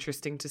think it's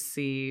interesting to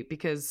see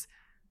because,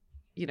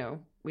 you know,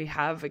 we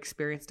have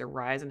experienced a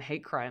rise in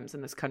hate crimes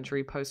in this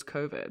country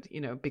post-COVID,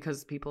 you know,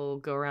 because people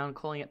go around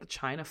calling it the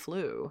China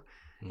flu.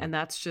 And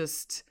that's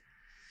just,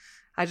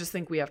 I just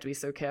think we have to be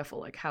so careful,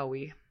 like how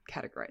we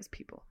categorize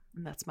people.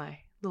 And that's my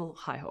little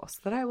high horse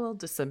that I will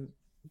dismount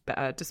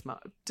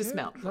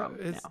from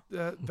it's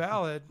now.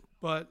 Valid,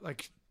 but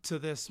like to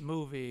this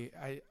movie,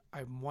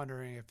 I'm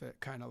wondering if it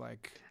kind of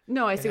like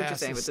I see what you're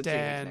saying with the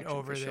stand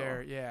over for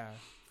there, sure.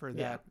 for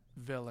that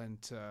villain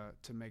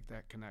to make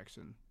that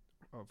connection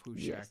of who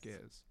Shaq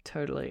is.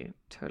 Totally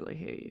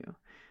hear you.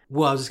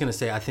 Well, I was just gonna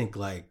say, I think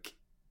like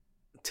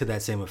to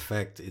that same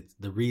effect, it's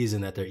the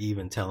reason that they're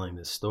even telling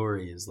this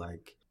story is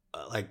like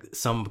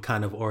some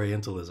kind of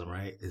Orientalism,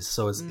 right?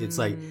 It's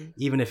like,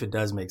 even if it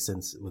does make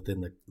sense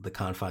within the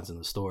confines of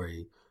the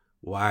story,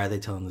 why are they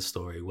telling the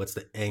story? What's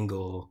the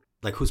angle?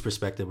 Like, whose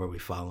perspective are we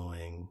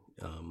following?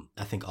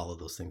 I think all of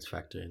those things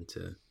factor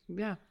into.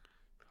 Yeah.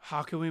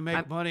 How can we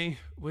make money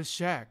with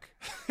Shaq?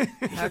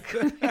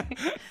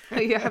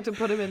 You have to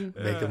put him in.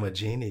 Make him a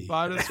genie.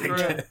 Buy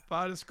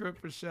the script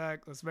for Shaq.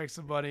 Let's make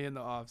some money in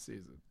the off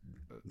season.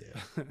 So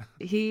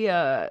he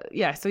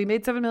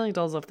made $7 million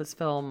off this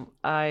film.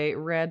 I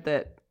read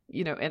that,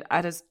 you know,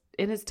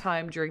 in his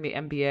time during the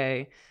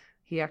NBA,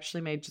 he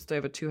actually made just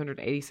over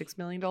 $286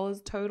 million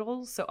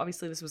total. So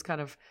obviously this was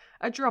kind of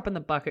a drop in the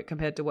bucket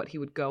compared to what he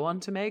would go on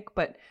to make.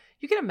 But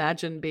you can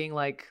imagine being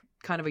like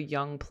kind of a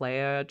young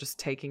player, just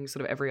taking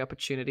sort of every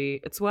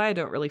opportunity. It's why I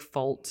don't really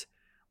fault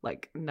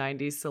like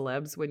 90s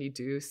celebs when you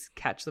do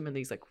catch them in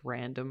these like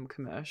random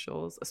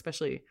commercials,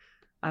 especially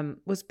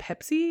was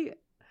Pepsi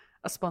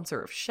a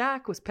sponsor of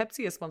Shaq? Was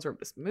Pepsi a sponsor of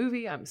this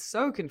movie? I'm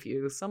so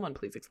confused. Someone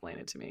please explain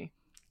it to me.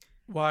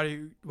 Why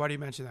do you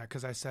mention that?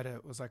 Because I said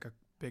it was like a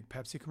big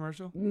Pepsi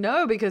commercial?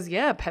 No, because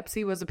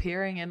Pepsi was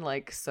appearing in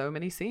like so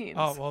many scenes.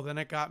 Oh, well then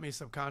it got me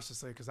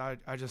subconsciously because I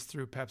just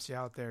threw Pepsi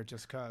out there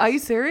just because. Are you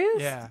serious?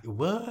 Yeah.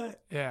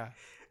 What? Yeah.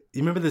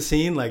 You remember the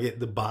scene, like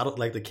the bottle,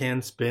 like the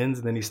can spins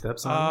and then he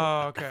steps on it?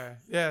 Oh, okay.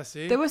 Yeah,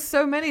 see? There was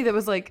so many. There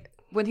was like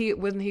when he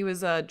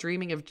was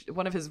dreaming of,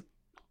 one of his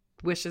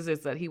wishes is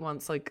that he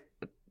wants like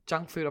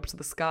junk food up to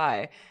the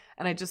sky.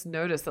 And I just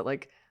noticed that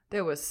like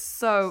it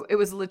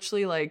was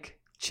literally like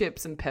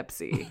chips and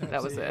Pepsi.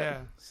 That was it.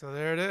 Yeah. So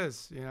there it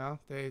is. You know,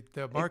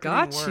 the marketing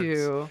got works.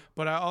 you.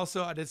 But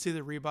I did see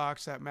the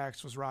Reeboks that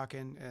Max was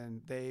rocking,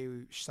 and they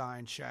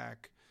signed Shaq.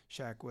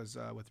 Shaq was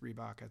with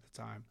Reebok at the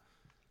time.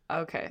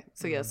 Okay.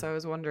 So so I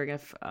was wondering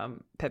if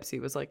Pepsi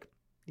was like,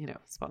 you know,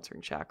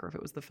 sponsoring Shaq, or if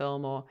it was the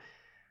film, or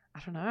I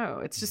don't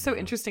know. It's just so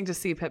interesting to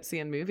see Pepsi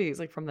in movies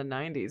like from the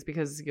 90s,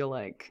 because you're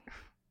like,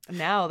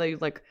 now they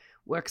like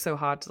work so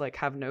hard to like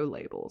have no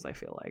labels, I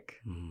feel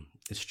like.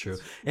 It's true.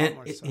 And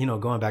you know,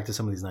 going back to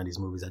some of these 90s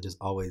movies, it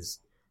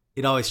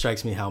always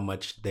strikes me how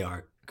much they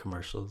are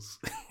commercials.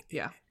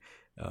 Yeah.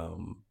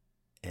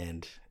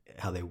 And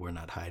how they were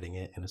not hiding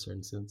it in a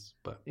certain sense.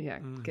 But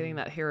getting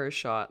that hero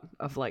shot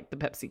of like the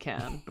Pepsi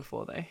can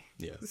before they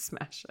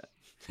smash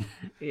it.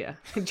 Yeah.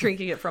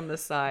 Drinking it from the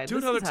side. Do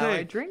this another is how take.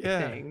 I drink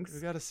things.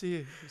 We got to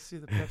see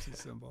the Pepsi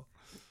symbol.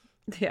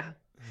 Yeah.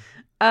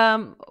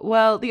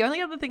 Well, the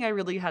only other thing I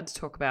really had to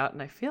talk about,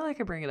 and I feel like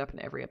I bring it up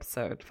in every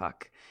episode,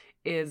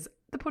 is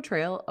the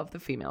portrayal of the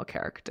female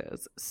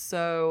characters.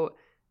 So,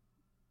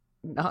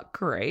 not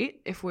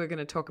great. If we're going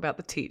to talk about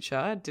the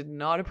teacher, did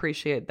not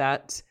appreciate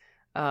that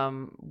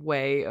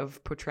way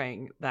of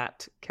portraying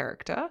that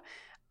character.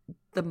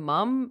 The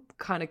mum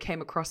kind of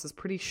came across as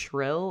pretty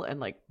shrill and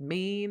like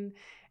mean.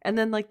 And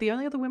then like the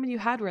only other women you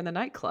had were in the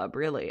nightclub,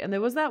 really. And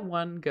there was that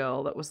one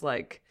girl that was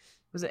like,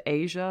 was it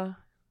Asia,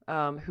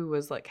 who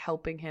was like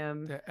helping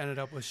him. That ended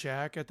up with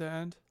Shaq at the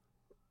end.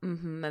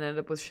 And ended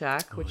up with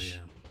Shaq, which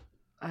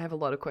I have a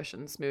lot of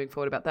questions moving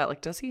forward about that.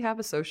 Like, does he have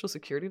a social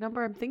security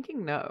number? I'm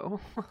thinking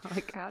no.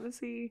 Like, how does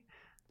he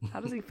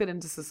fit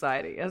into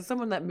society? As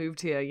someone that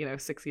moved here,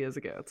 6 years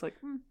ago, it's like,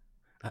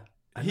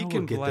 He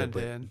can blend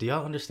in. Do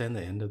y'all understand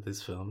the end of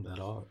this film at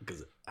all?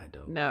 Because I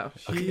don't. No.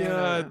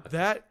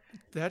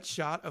 That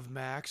shot of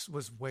Max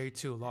was way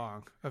too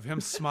long. Of him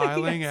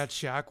smiling at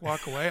Shaq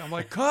walk away. I'm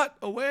like, cut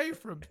away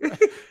from.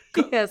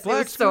 Yes,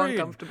 black it was so screen.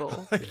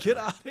 uncomfortable. Like, get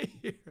out of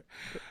here.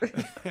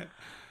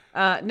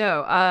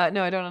 No, I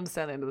don't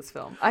understand the end of this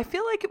film. I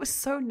feel like it was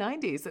so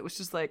 90s. It was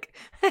just like,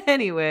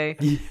 anyway,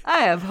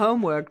 I have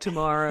homework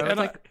tomorrow. And It's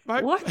like,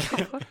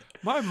 what?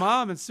 My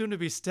mom and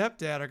soon-to-be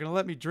stepdad are going to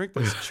let me drink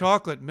this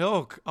chocolate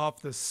milk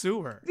off the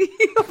sewer.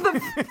 On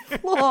the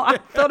floor. I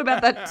thought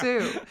about that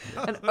too.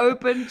 An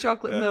open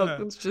chocolate milk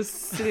that's just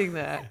sitting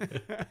there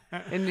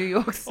in New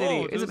York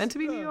City. Is it meant to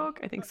be New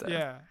York? I think so.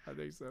 Yeah, I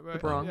think so.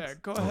 But, Bronx. Yeah,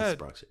 go It's ahead.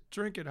 Bronx.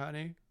 Drink it,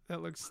 honey.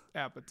 That looks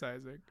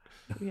appetizing.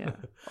 Yeah.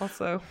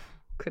 Also,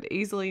 could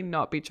easily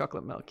not be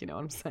chocolate milk. You know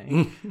what I'm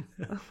saying?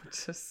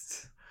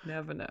 Just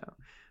never know.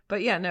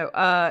 But yeah, no.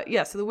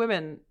 So the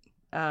women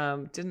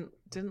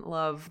didn't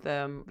love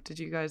them. Did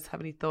you guys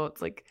have any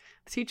thoughts? Like,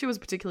 the teacher was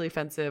particularly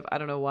offensive. I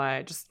don't know why.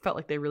 I just felt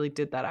like they really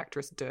did that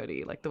actress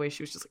dirty. Like the way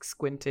she was just like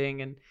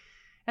squinting, and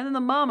then the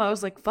mom, I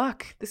was like,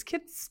 fuck, this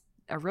kid's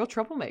a real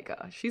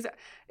troublemaker.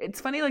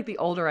 It's funny, like the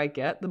older I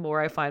get, the more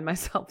I find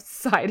myself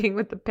siding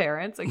with the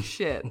parents. Like,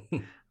 shit,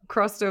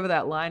 crossed over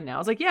that line now. I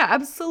was like, yeah,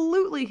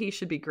 absolutely he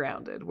should be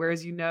grounded.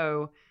 Whereas, in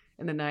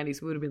the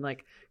 90s, we would have been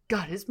like,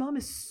 God, his mom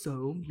is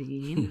so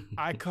mean.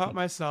 I caught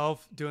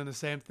myself doing the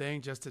same thing,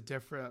 just a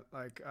different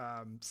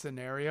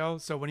scenario.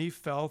 So when he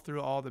fell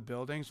through all the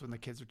buildings when the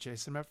kids were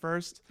chasing him at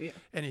first,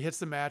 and he hits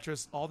the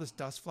mattress, all this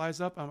dust flies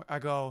up. I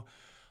go,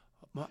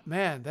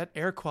 man, that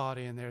air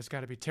quality in there has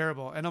got to be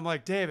terrible. And I'm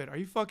like, David, are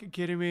you fucking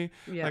kidding me?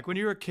 Yeah. Like when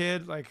you were a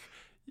kid, like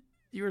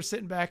you were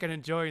sitting back and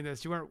enjoying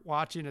this. You weren't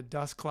watching a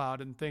dust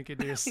cloud and thinking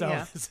to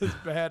yourself, this is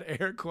bad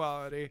air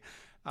quality.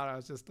 I don't know,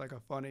 it's just like a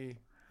funny,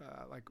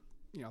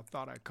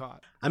 thought I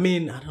caught. I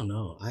mean, I don't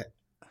know.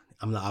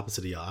 I'm the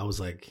opposite of y'all. I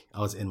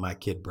was in my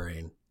kid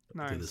brain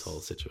through this whole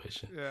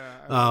situation.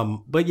 Yeah.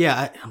 But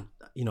yeah,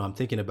 I'm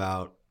thinking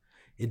about.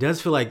 It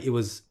does feel like it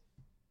was.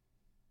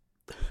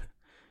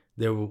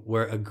 There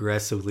were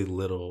aggressively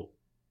little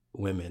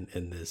women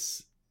in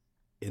this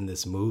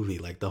movie.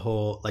 Like the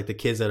whole, like the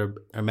kids that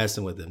are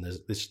messing with them.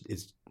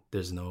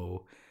 There's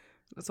no.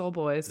 It's all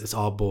boys. It's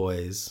all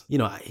boys.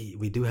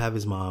 We do have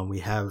his mom. We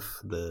have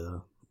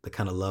the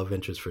kind of love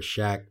interest for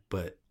Shaq,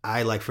 but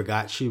I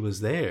forgot she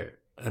was there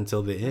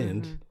until the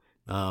end.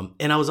 Mm-hmm.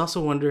 And I was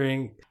also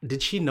wondering,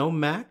 did she know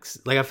Max?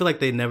 Like, I feel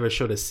like they never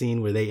showed a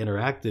scene where they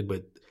interacted,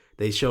 but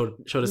they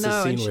showed us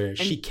a scene where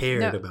she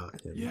cared about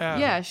him.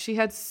 Yeah, she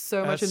had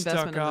so much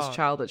investment in this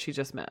child that she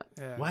just met.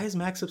 Yeah. Why is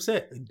Max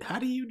upset? How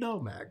do you know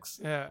Max?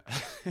 Yeah.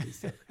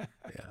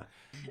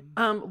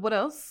 Yeah. What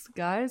else,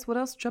 guys? What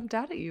else jumped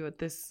out at you at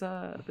this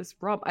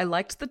romp? I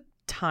liked the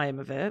time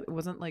of it. It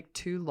wasn't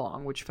too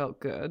long, which felt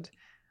good.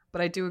 But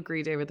I do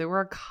agree, David, there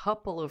were a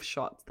couple of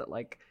shots that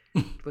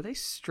were they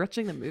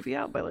stretching the movie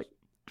out by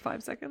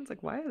 5 seconds?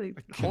 Like, why are they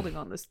holding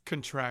on this?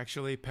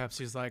 Contractually,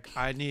 Pepsi's like,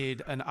 I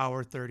need an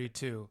hour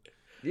 32.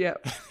 Yeah.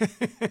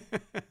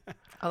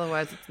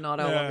 Otherwise, it's not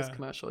our longest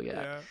commercial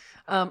yet.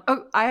 Yeah.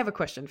 I have a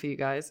question for you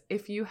guys.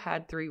 If you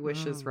had 3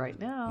 wishes right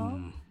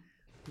now,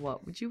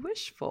 what would you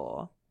wish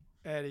for?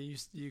 Eddie,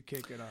 you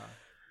kick it off.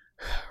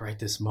 Right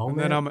this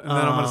moment. And then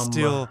I'm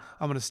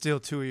gonna steal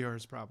 2 of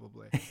yours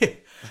probably.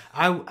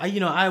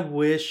 I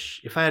wish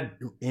if I had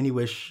any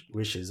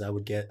wishes, I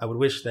would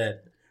wish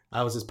that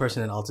I was this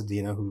person in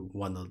Altadena who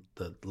won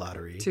the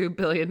lottery. $2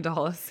 billion.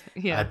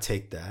 Yeah. I'd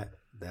take that.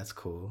 That's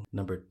cool.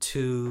 Number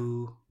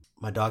 2,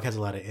 my dog has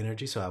a lot of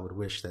energy, so I would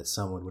wish that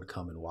someone would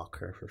come and walk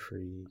her for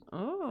free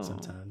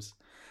sometimes.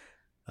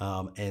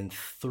 And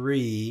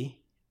 3,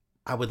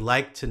 I would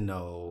like to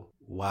know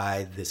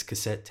why this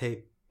cassette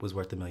tape was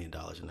worth $1 million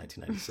in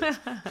 1996.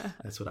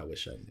 That's what I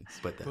wish I knew.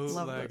 But that's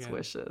love those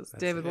wishes.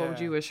 David, what would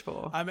you wish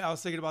for? I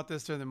was thinking about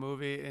this during the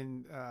movie,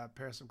 and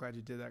Paris, I'm glad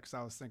you did that because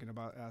I was thinking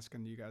about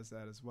asking you guys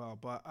that as well.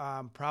 But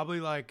probably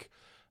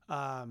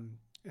and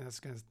it's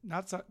gonna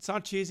not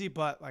sound cheesy,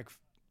 but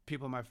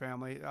people in my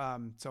family.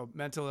 So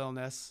mental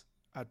illness,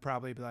 I'd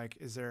probably be like,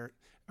 is there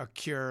a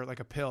cure, like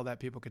a pill that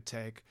people could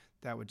take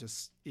that would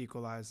just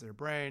equalize their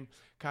brain?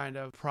 Kind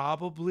of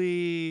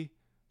probably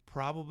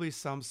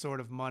some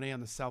sort of money on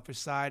the selfish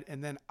side.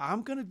 And then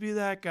I'm going to be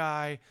that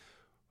guy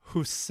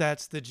who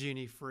sets the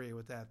genie free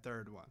with that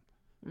third one.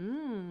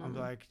 I'm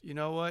like, you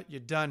know what? You're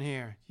done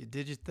here. You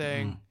did your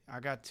thing. I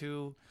got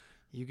 2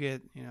 you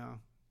get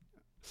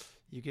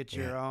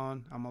your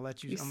own. I'm gonna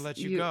let you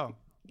you go.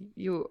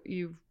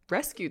 You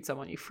rescued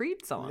someone. You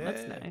freed someone.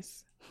 That's Yeah.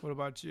 nice. What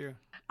about you?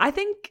 I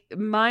think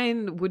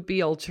mine would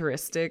be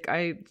altruistic.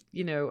 I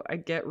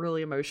get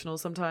really emotional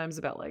sometimes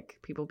about like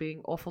people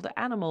being awful to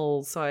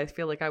animals. So I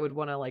feel like I would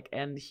want to like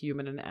end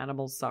human and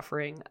animal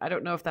suffering. I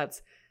don't know if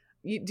that's.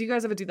 Do you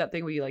guys ever do that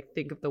thing where you like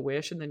think of the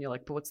wish and then you're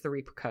like, but what's the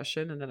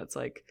repercussion? And then it's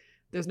like,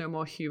 there's no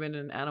more human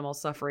and animal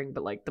suffering,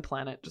 but like the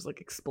planet just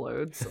like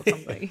explodes or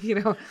something.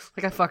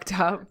 Like I fucked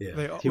up. Yeah,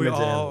 We humans and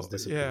all, animals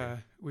disappear. yeah,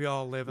 we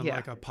all live in Yeah.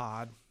 like a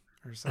pod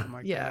or something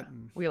like Yeah, that.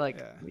 And, we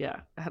like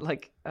had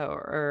like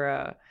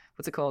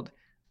what's it called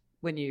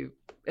when you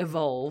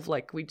evolve?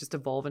 Like we just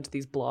evolve into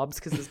these blobs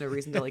because there's no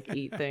reason to like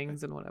eat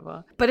things and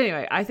whatever. But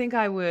anyway, I think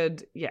I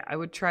would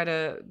try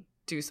to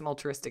do some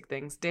altruistic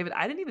things. David,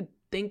 I didn't even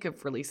think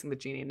of releasing the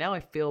genie. Now I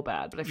feel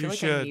bad, but I feel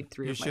I need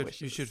three of my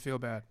wishes. You should feel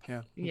bad.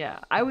 Yeah. Yeah,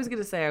 I was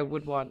gonna say I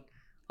would want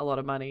a lot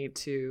of money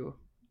to,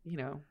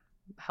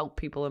 help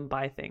people and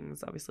buy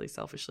things. Obviously,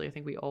 selfishly, I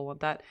think we all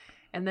want that.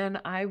 And then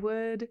I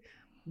would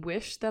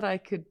wish that I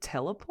could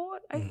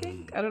teleport. I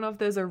think I don't know if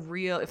there's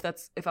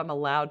if I'm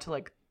allowed to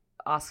like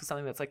ask for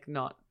something that's like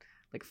not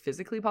like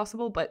physically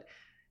possible. But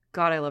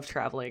God, I love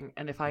traveling,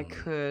 and if I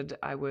could,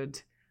 I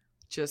would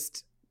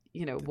just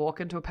walk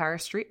into a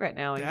Paris street right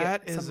now and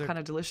That get is some kind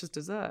of delicious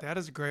dessert. That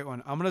is a great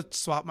one. I'm gonna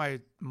swap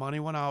my money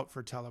one out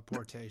for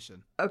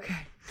teleportation. Okay.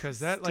 Because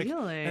that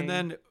Stealing. and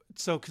then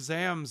so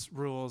Kazam's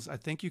rules, I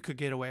think you could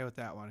get away with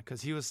that one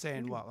because he was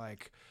saying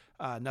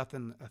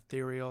nothing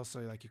ethereal, so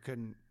like you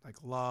couldn't like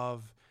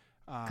love.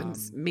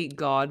 Couldn't meet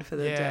God for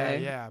the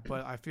day. Yeah,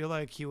 but I feel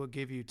like he would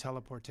give you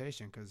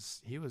teleportation because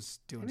he was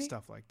doing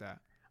stuff like that.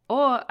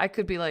 Or I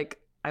could be like,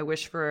 I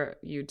wish for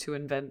you to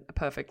invent a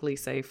perfectly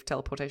safe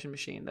teleportation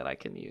machine that I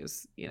can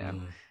use,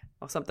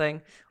 or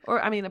something.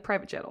 Or I mean, a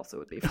private jet also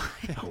would be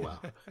fine. Oh wow.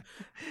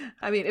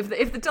 I mean,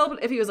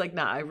 if he was like,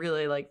 nah, I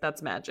really like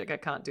that's magic, I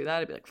can't do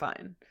that, I'd be like,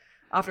 fine.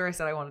 After I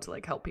said I wanted to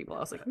like help people, I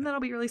was like, then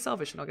I'll be really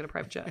selfish and I'll get a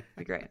private jet. It'd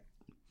be great.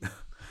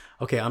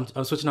 Okay, I'm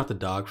switching out the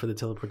dog for the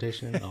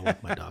teleportation. I'll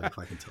walk my dog if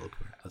I can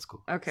teleport. That's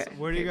cool. Okay.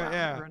 Where do you go? wow,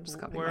 Yeah. everyone just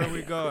copied Where my are we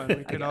idea. going?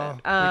 We can all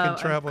we I can get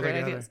it. travel Great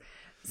together. ideas.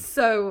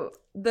 So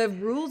the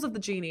rules of the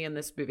genie in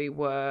this movie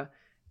were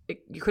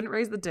you couldn't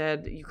raise the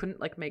dead, you couldn't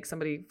like make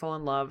somebody fall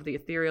in love, the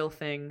ethereal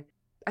thing.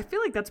 I feel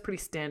like that's pretty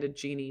standard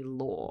genie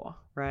lore,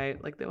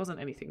 right? Like there wasn't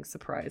anything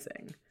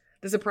surprising.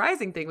 The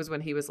surprising thing was when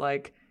he was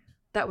like,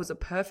 that was a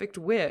perfect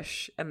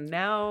wish, and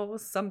now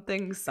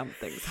something.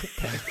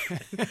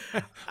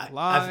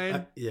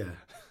 Line. Yeah.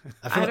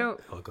 I don't.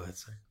 Oh, go ahead,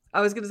 sorry.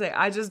 I was gonna say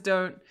I just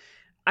don't.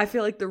 I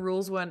feel like the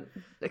rules weren't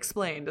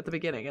explained at the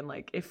beginning, and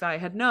like if I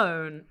had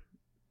known,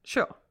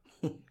 sure.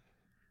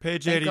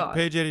 Page Thank 80, God.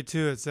 page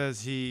 82. It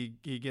says he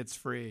gets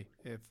free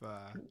if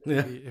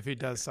Yeah. if he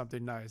does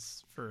something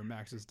nice for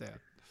Max's dad.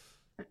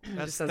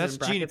 Just says it in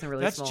brackets and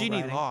really that's small genie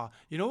writing. law.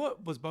 You know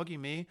what was bugging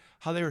me?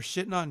 How they were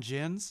shitting on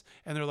jinns,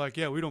 and they're like,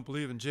 "Yeah, we don't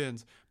believe in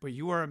jinns, but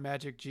you are a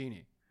magic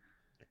genie."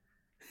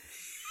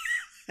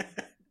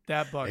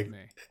 That bugged me.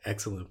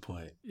 Excellent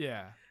point.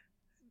 Yeah.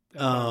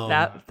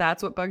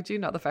 That's what bugged you,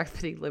 not the fact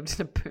that he lived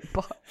in a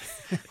boombox,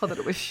 or that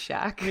it was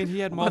Shaq. I mean, he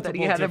had or that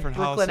multiple he had a different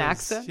Brooklyn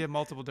houses. accent. He had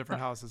multiple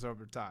different houses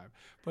over time.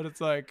 But it's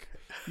like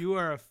you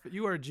are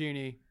a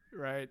genie,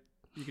 right?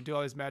 You can do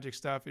all this magic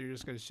stuff, and you're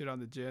just gonna shit on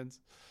the jinns,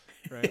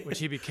 right? Which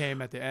he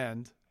became at the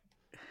end.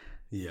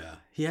 Yeah.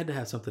 He had to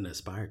have something to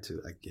aspire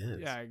to, I guess.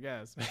 Yeah, I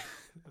guess.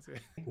 That's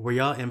it. Were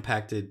y'all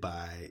impacted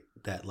by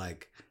that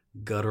like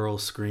guttural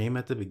scream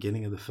at the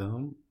beginning of the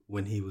film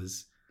when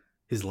his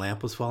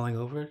lamp was falling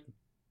over?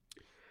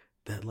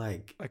 That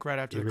like Like right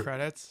after the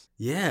credits.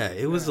 yeah,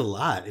 it was a Yeah.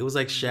 lot. It was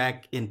like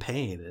Shaq in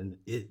pain,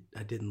 and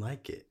I didn't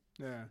like it.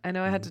 Yeah. I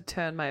know I had to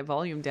turn my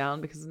volume down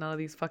because none of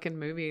these fucking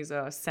movies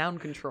are sound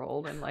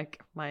controlled, and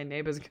like my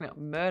neighbor's gonna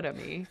murder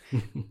me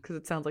because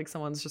it sounds like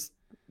someone's just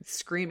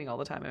screaming all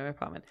the time in my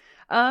apartment.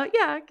 Yeah,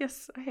 I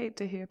guess I hate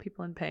to hear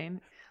people in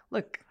pain.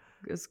 Look,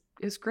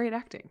 it's great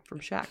acting from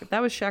Shaq. If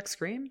that was Shaq's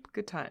scream,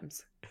 good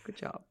times. Good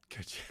job.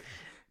 Good.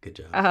 Good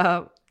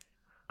job.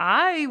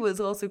 I was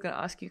also gonna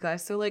ask you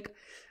guys. So like,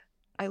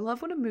 I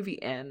love when a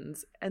movie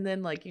ends and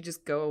then like you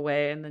just go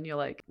away and then you're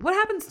like, what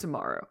happens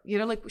tomorrow? You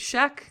know, like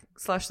Shaq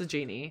 / the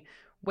genie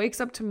wakes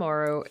up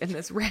tomorrow in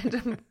this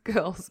random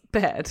girl's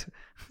bed.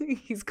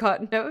 He's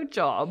got no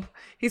job.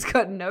 He's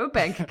got no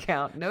bank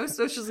account, no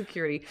social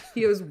security.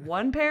 He has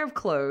one pair of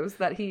clothes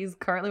that he's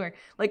currently wearing.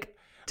 Like,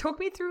 talk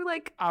me through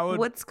like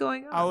what's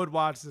going on. I would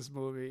watch this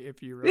movie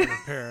if you wrote it in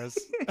Paris.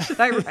 Should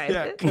I write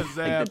Yeah, it?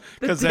 Kazam.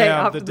 the Kazam, day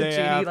after the the day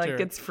genie after. like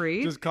gets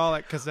freed. Just call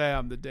it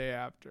Kazam the day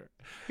after.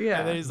 Yeah.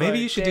 And then he's Maybe like,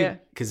 you should do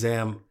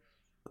Kazam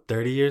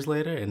 30 years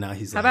later, and now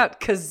he's How like,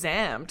 about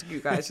Kazammed, you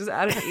guys? Just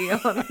add an E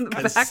on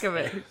the back of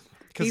it.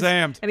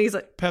 Kazammed. And he's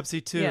like,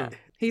 Pepsi 2. yeah.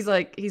 He's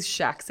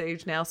Shaq's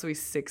age now, so he's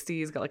 60.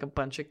 He's got like a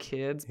bunch of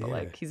kids, but Yeah.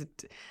 like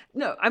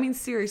no, I mean,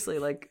 seriously,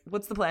 like,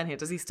 what's the plan here?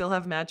 Does he still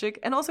have magic?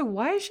 And also,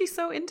 why is she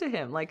so into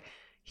him? Like,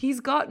 he's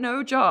got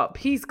no job.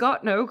 He's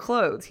got no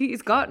clothes.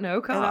 He's got no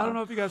car. And I don't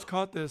know if you guys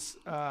caught this,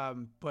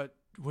 but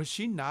was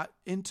she not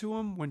into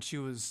him when she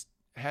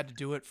had to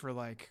do it for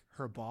like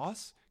her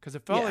boss? Because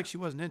it felt like she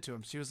wasn't into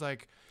him. She was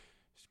like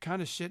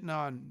kind of shitting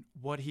on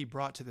what he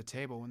brought to the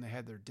table when they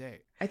had their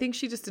date. I think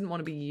she just didn't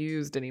want to be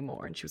used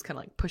anymore, and she was kind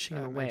of like pushing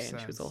him away, and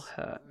she was all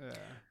hurt.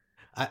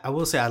 Yeah. I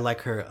will say I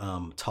like her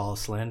tall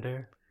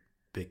slander,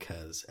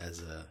 because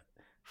as a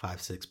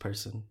 5'6"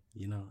 person,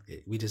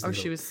 we just I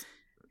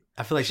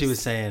feel like she was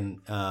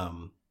saying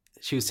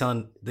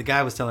the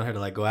guy was telling her to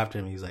like go after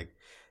him. He was like,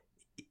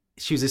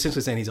 she was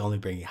essentially saying he's only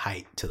bringing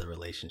height to the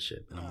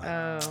relationship, and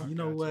I'm like, you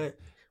know what?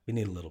 We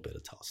need a little bit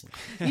of tall slander.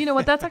 You know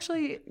what? That's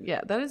actually,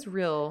 that is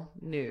real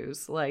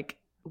news. Like,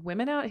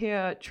 women out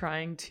here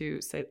trying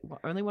to say,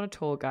 only want a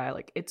tall guy.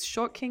 Like, it's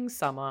Short King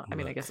summer. I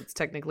mean, I guess it's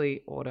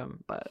technically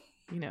autumn, but,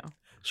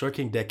 Short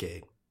King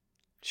decade.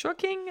 Short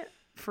King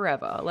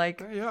forever.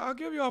 Like, yeah, I'll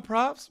give y'all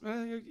props,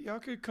 man. Y'all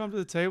could come to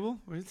the table.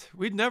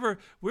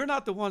 We're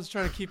not the ones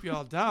trying to keep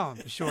y'all down,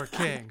 the Short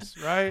Kings,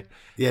 right?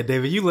 Yeah,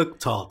 David, you look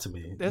tall to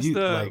me. That's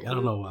I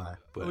don't know why,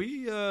 but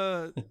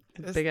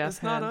big ass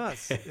it's not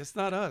us. It's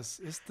not us.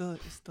 It's the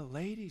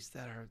ladies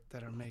that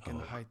are making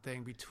the height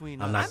thing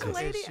between I'm us. I'm a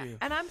lady,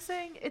 and I'm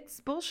saying it's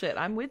bullshit.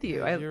 I'm with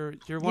you.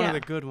 You're one of the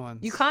good ones.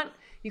 You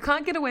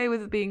can't get away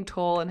with being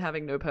tall and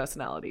having no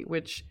personality,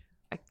 which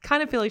I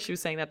kind of feel like she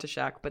was saying that to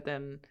Shaq, but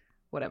then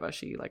whatever,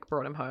 she like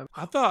brought him home.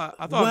 I thought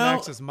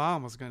Max's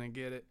mom was gonna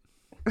get it.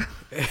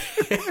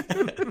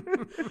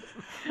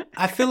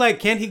 I feel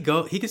like he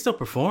can still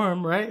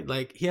perform, right?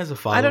 Like he has a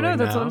following. I don't know.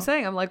 That's now. what I'm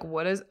saying. I'm like,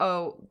 what is?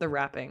 Oh, the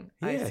rapping.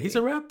 Yeah, he's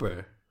a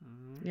rapper.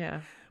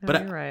 Yeah, no,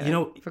 but you're right.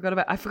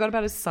 I forgot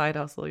about his side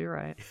hustle. You're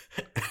right.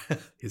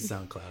 His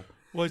SoundCloud.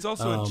 Well, he's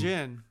also a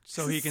djinn,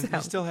 so he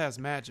still has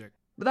magic.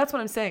 But that's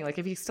what I'm saying. Like,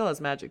 if he still has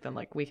magic, then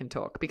like we can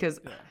talk, because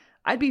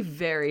I'd be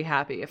very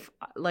happy if,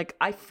 like,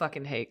 I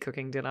fucking hate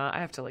cooking dinner. I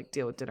have to like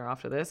deal with dinner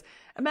after this.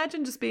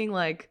 Imagine just being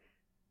like,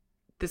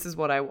 this is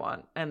what I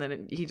want, and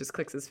then he just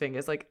clicks his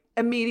fingers. Like,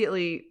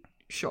 immediately,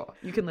 sure,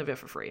 you can live here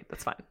for free.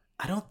 That's fine.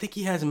 I don't think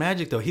he has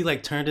magic though. He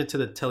like turned into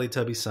the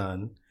Teletubby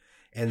son,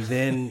 and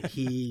then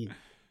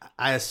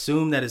I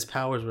assume that his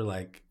powers were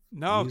like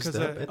no, because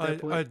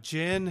a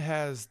djinn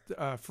has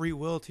free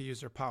will to use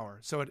their power,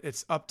 so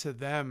it's up to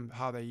them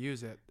how they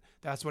use it.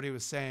 That's what he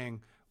was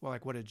saying. Well,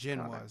 like what a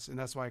djinn was, and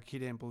that's why he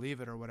didn't believe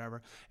it or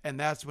whatever. And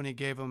that's when he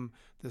gave him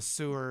the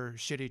sewer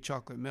shitty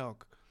chocolate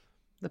milk.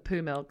 The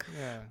poo milk.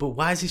 Yeah. But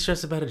why is he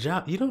stressed about a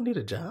job? You don't need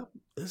a job.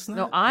 It's not.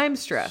 No, I'm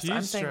stressed. She's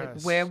I'm saying, like,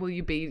 stressed. where will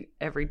you be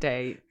every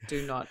day?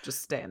 Do not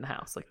just stay in the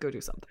house. Like, go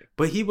do something.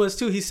 But he was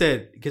too. He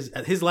said, because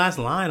his last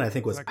line I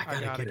think was, Like,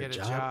 "I gotta get a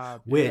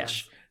job," Yeah.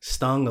 which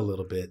stung a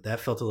little bit. That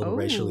felt a little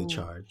racially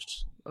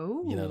charged.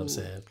 Oh, You know what I'm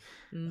saying?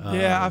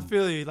 Yeah, I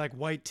feel you. Like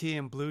white tee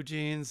and blue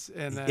jeans,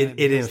 and then It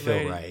didn't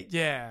feel right.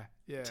 Yeah.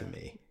 To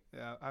me.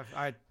 Yeah,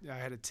 I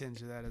had a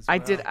tinge of that as well. I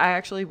did. I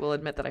actually will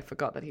admit that I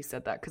forgot that he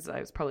said that, because I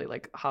was probably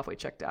like halfway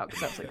checked out,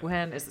 because I was like,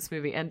 when is this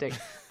movie ending?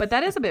 But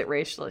that is a bit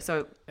racial.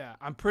 So Yeah,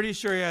 I'm pretty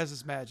sure he has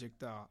his magic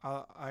though.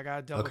 I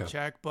gotta double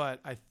check,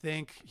 but I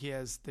think he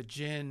has the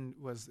djinn.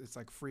 It's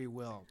like free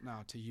will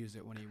now to use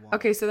it when he wants.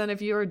 okay, so then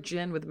if you're a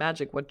djinn with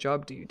magic, what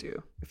job do you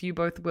do? If you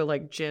both were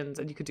like djinns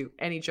and you could do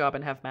any job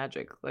and have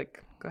magic,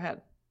 like, go ahead.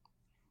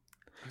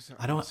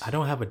 I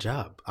don't have a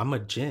job. I'm a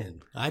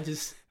djinn.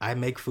 I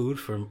make food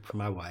for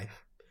my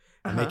wife.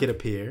 I make it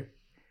appear.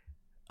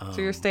 So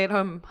you're a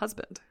stay-at-home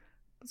husband.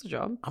 That's a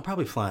job. I'm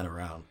probably flying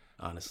around,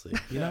 honestly.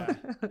 You know,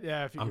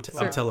 Yeah, if you I'm could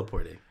fly.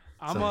 teleporting.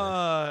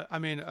 I'd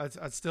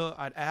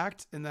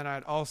act, and then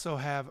I'd also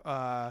have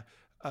a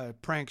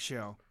prank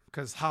show.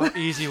 Because how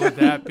easy would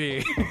that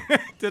be?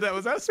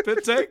 Was that a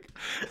spit take?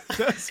 Was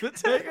that a spit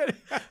take?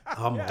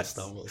 Almost.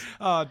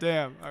 Oh,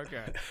 damn.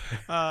 Okay.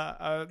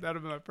 That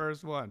would be my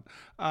first one.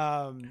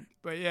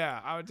 But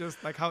yeah, I would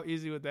just like, how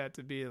easy would that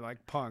to be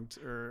like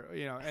punked or,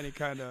 any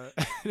kind of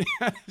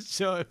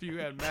show if you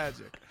had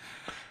magic?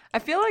 I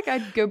feel like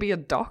I'd go be a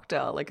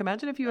doctor. Like,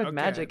 imagine if you had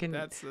magic and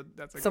that's a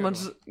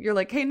someone's, good one. you're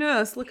like, hey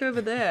nurse, look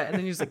over there, and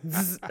then you just like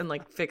zzz, and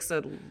like fix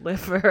a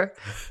liver.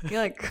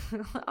 You're like,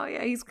 oh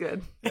yeah, he's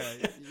good.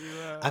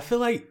 Yeah, I feel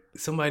like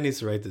somebody needs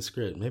to write the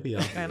script. Maybe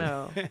I'll. I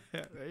know.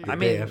 The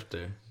day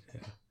after.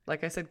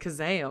 Like I said,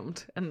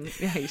 kazammed, and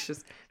yeah, he's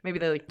just, maybe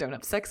they like don't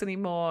have sex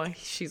anymore.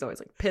 She's always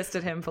like pissed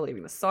at him for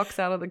leaving the socks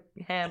out of the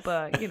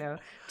hamper,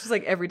 just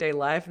like everyday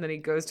life. And then he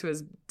goes to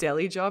his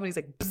deli job and he's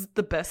like,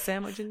 the best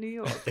sandwich in New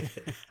York.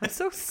 I'm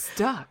so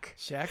stuck.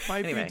 Shaq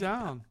might Anyway. be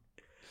down.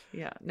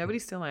 Yeah, nobody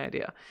steal my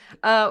idea.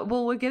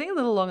 Well, we're getting a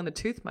little long in the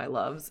tooth, my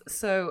loves.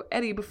 So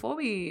Eddie, before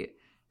we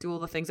do all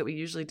the things that we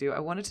usually do, I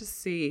wanted to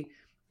see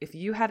if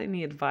you had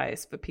any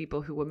advice for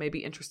people who were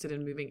maybe interested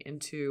in moving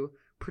into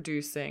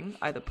producing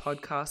either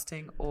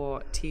podcasting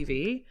or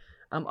TV.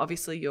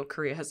 Obviously your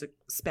career has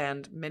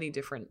spanned many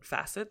different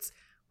facets.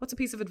 What's a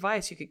piece of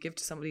advice you could give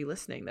to somebody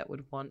listening that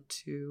would want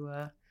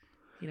to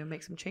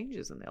make some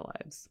changes in their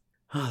lives?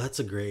 Oh, that's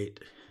a great,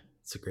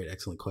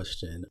 excellent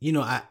question.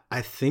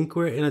 I think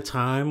we're in a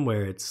time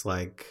where it's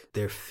like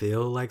there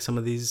feel like some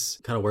of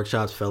these kind of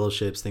workshops,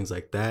 fellowships, things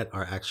like that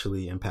are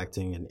actually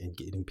impacting and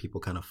getting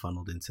people kind of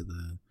funneled into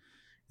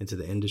into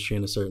the industry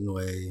in a certain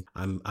way.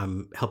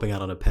 I'm helping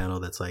out on a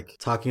panel that's like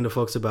talking to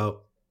folks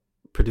about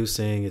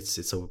producing.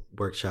 It's a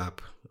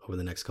workshop over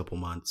the next couple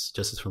months,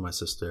 Justice for My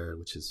Sister,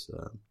 which is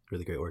a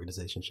really great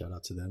organization. Shout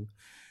out to them.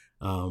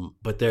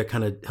 But they're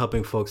kind of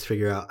helping folks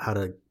figure out how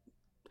to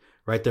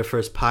write their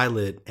first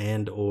pilot,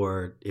 and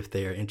or if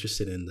they are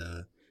interested in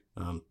the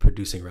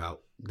producing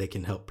route, they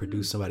can help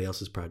produce somebody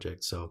else's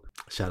project. So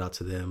shout out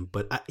to them.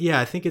 But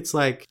I think it's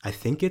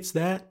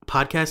that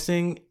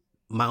podcasting.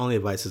 My only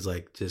advice is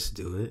like, just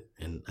do it.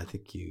 And I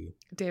think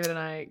David and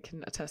I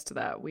can attest to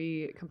that.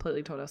 We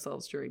completely taught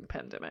ourselves during the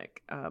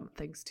pandemic,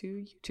 thanks to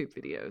YouTube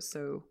videos.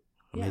 So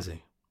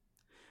amazing.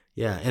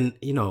 Yeah. And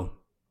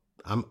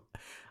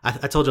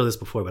I told y'all this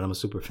before, but I'm a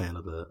super fan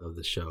of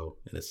the show,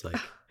 and it's like,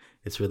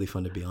 it's really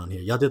fun to be on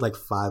here. Y'all did like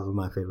 5 of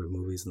my favorite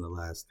movies in the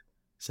last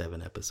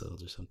 7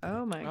 episodes or something.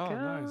 Oh my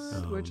god,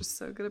 nice. We're just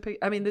so good at picking.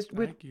 I mean,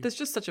 there's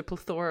just such a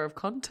plethora of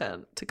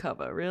content to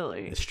cover,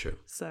 really. It's true.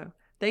 So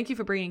thank you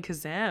for bringing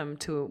Kazam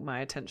to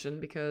my attention,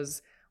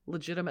 because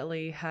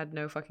legitimately had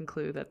no fucking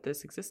clue that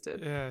this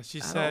existed. Yeah, she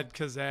said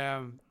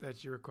Kazam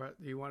that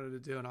you wanted to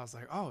do, and I was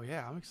like, oh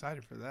yeah, I'm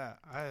excited for that.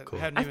 I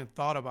hadn't even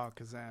thought about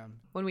Kazam.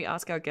 When we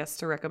ask our guests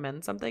to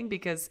recommend something,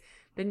 because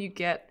then you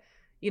get,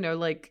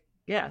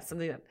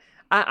 something that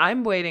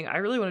I'm waiting. I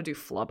really want to do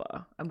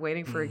Flubber. I'm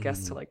waiting for a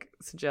guest to like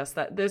suggest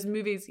that. There's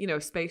movies,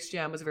 Space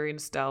Jam was very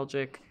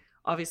nostalgic.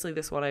 Obviously,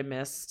 this one I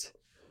missed.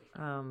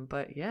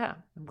 But yeah,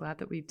 I'm glad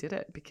that we did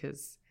it,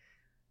 because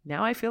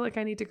now I feel like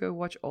I need to go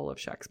watch all of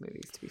Shaq's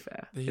movies, to be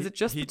fair. Is it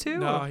just the 2?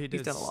 No,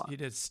 he's done a lot. He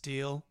did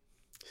Steel.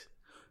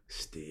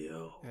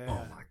 Steel. Yeah.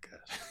 Oh my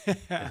gosh.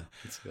 Yeah,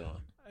 it's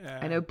going. Yeah.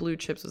 I know Blue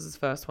Chips was his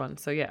first one,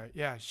 so yeah.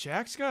 Yeah,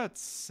 Shaq's got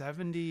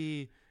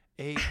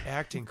 78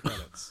 acting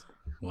credits.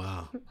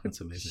 Wow,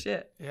 that's amazing.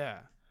 Shit. Yeah.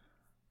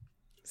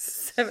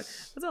 7.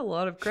 That's a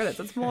lot of credits.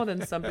 That's more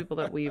than some people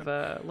that we've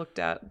looked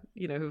at,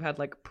 who've had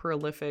like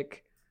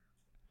prolific.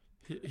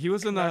 He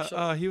was in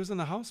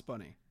the House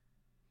Bunny.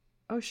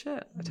 Oh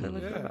shit! I totally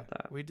forgot about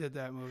that. We did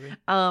that movie.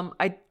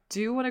 I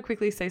do want to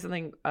quickly say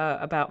something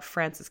about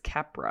Francis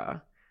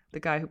Capra, the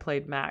guy who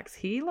played Max.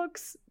 He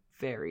looks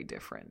very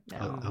different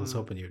now. I was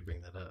hoping you would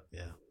bring that up.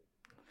 Yeah.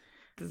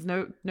 There's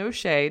no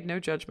shade, no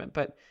judgment,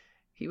 but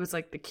he was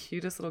like the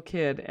cutest little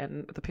kid.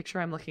 And the picture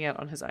I'm looking at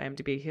on his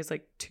IMDb, he has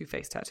like 2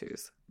 face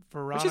tattoos,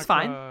 which is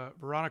fine.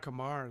 Veronica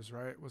Mars,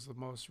 right, was the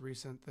most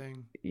recent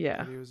thing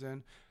that he was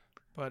in.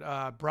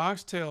 But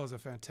Bronx Tale is a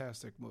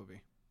fantastic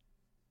movie,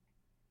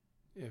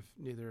 if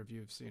neither of you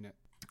have seen it.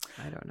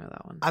 I don't know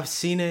that one. I've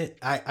seen it.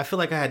 I feel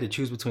like I had to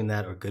choose between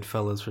that or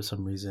Goodfellas for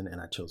some reason,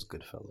 and I chose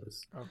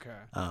Goodfellas. Okay.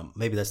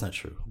 Maybe that's not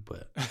true,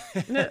 but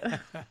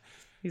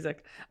He's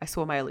like, I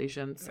swore my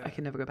allegiance. I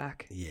can never go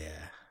back. Yeah.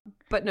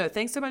 But no,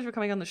 thanks so much for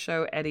coming on the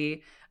show,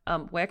 Eddie.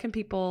 Where can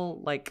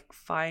people like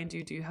find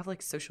you? Do you have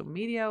like social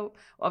media?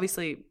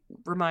 Obviously,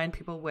 remind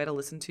people where to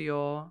listen to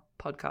your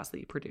podcast that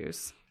you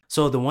produce.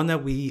 So the one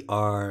that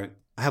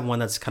I have one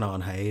that's kind of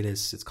on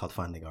hiatus. It's called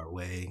Finding Our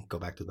Way. Go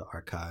back to the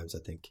archives. I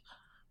think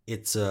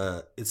it's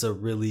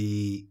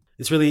really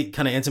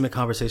kind of intimate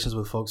conversations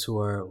with folks who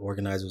are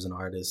organizers and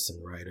artists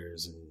and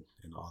writers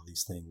and all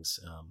these things,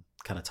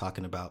 kind of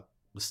talking about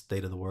the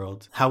state of the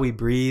world. How We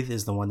Breathe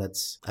is the one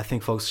that's I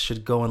think folks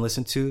should go and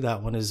listen to.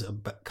 That one is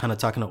kind of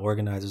talking to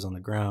organizers on the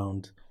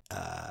ground,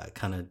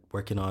 kind of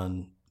working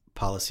on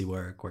policy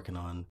work, working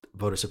on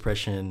voter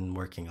suppression,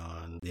 working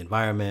on the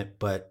environment,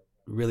 but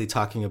really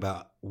talking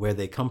about where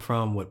they come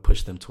from, what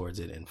pushed them towards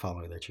it, and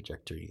following their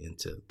trajectory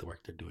into the work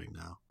they're doing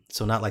now.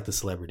 So not like the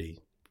celebrity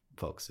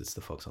folks, it's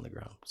the folks on the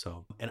ground.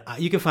 So, and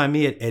you can find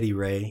me at Eddie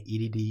Ray,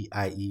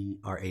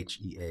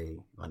 EDDIERHEA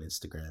on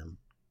Instagram.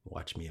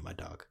 Watch me and my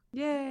dog.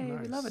 Yay,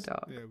 Nice. we love a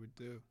dog. Yeah, we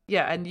do.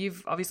 Yeah, and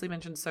you've obviously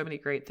mentioned so many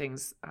great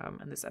things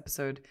in this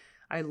episode.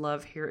 I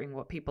love hearing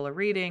what people are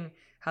reading,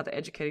 how they're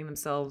educating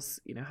themselves,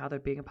 how they're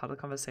being a part of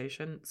the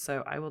conversation.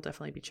 So I will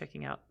definitely be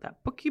checking out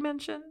that book you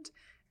mentioned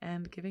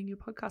and giving your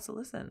podcast a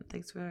listen.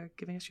 Thanks for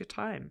giving us your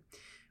time.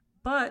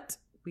 But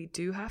we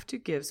do have to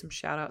give some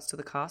shout outs to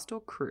the cast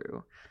or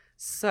crew.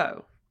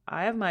 So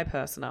I have my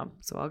person up,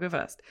 so I'll go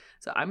first.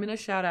 So I'm going to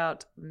shout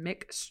out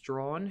Mick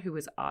Strawn, who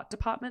is art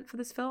department for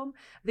this film.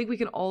 I think we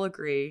can all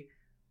agree,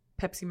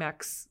 Pepsi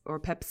Max or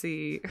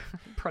Pepsi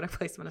product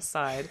placement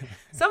aside,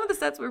 some of the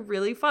sets were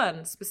really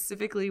fun,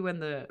 specifically when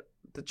the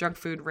junk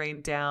food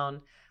rained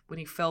down, when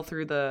he fell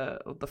through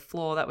the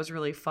floor. That was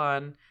really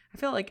fun. I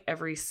feel like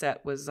every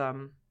set was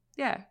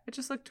it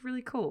just looked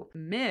really cool.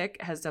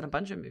 Mick has done a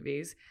bunch of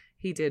movies.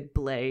 He did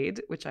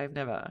Blade, which I've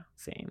never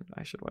seen.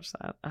 I should watch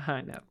that.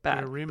 I know,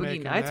 bad.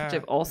 Boogie Nights, which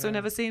I've also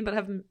never seen, but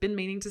have been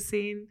meaning to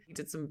see. He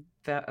did some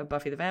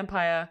Buffy the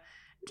Vampire,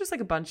 just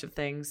like a bunch of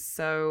things.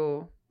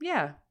 So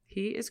yeah,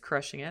 he is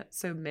crushing it.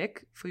 So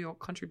Mick, for your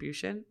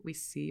contribution, we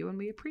see you and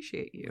we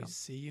appreciate you. We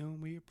see you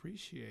and we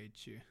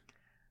appreciate you.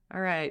 All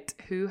right,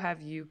 who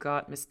have you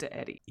got, Mr.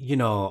 Eddie?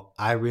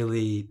 I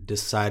really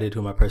decided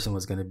who my person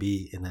was going to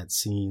be in that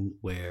scene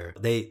where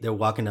they're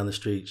walking down the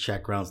street,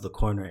 Shaq rounds the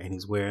corner, and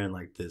he's wearing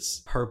like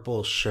this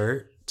purple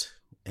shirt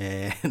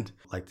and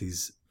like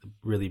these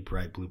really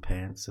bright blue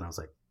pants. And I was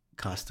like,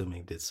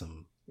 costuming did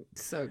some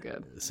So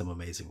good.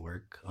 amazing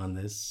work on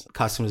this.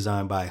 Costume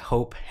design by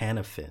Hope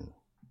Hannafin.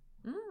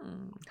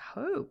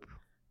 Hope.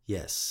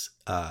 Yes,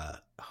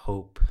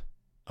 Hope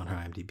on her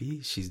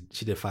IMDb.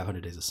 She did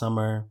 500 Days of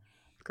Summer.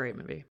 Great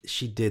movie.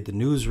 She did The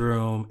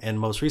Newsroom, and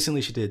most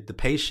recently she did The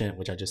Patient,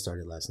 which I just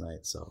started last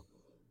night. So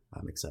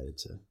I'm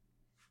excited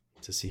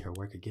to see her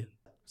work again.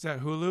 Is that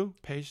Hulu?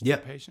 Patient?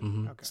 Yep. Patient?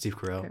 Mhm. Okay. Steve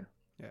Carell. Okay.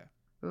 Yeah.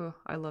 Oh,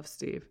 I love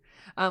Steve.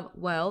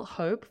 Well,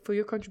 Hope, for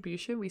your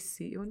contribution, we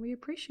see you and we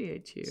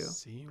appreciate you.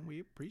 See, we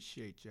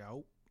appreciate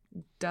you.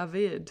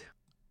 David.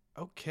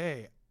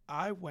 Okay,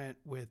 I went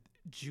with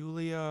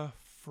Julia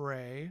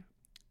Frey,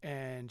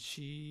 and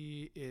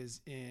she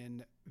is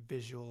in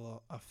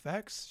visual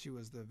effects. She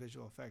was the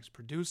visual effects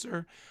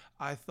producer.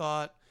 I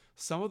thought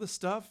some of the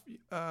stuff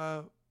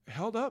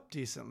held up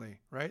decently,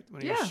 right?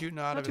 When he was shooting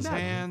out not of too his bad.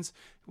 hands,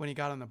 when he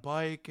got on the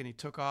bike and he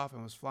took off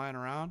and was flying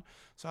around.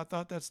 So I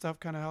thought that stuff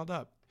kind of held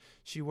up.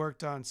 She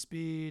worked on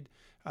Speed,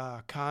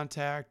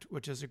 Contact,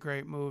 which is a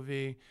great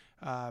movie,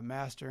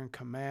 Master and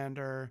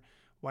Commander,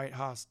 White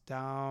House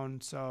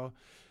Down. So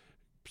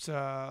it's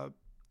a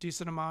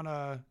decent amount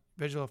of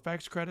visual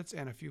effects credits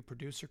and a few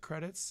producer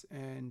credits.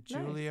 And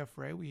Julia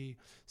Frey, we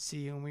see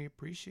you and we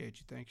appreciate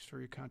you. Thanks for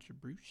your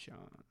contribution.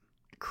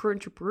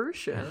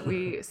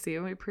 We see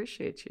and we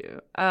appreciate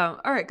you. All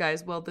right,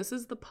 guys. Well, this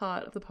is the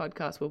part of the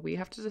podcast where we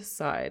have to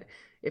decide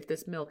if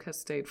this milk has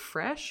stayed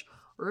fresh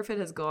or if it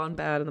has gone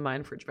bad in the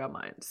mind fridge of our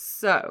minds.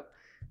 So,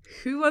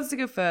 who wants to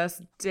go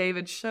first?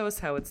 David, show us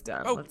how it's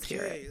done. Let's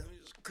hear it. Let me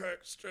just crack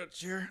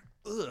stretch here.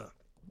 Ugh.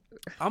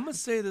 I'm going to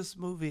say this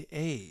movie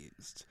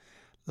aged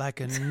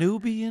like a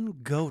Nubian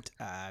goat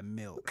eye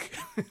milk.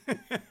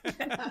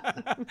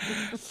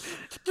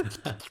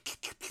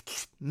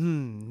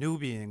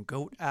 Nubian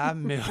goat eye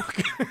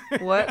milk.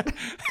 What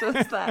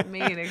does that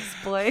mean?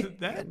 Explain.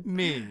 That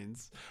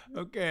means,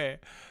 okay,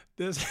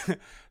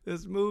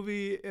 this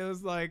movie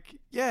is like,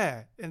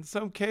 yeah, in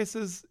some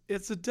cases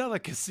it's a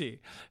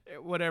delicacy,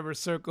 whatever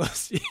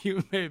circles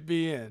you may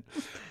be in.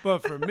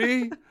 But for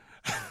me,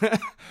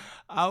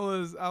 I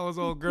was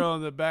old girl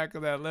in the back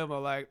of that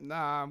limo like,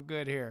 nah, I'm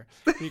good here,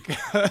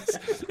 because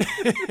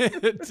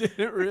it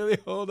didn't really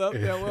hold up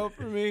that well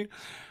for me.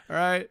 All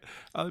right,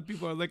 other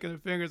people are licking their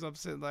fingers. I'm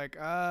sitting like,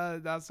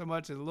 not so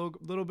much. It's a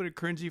little bit of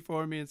cringy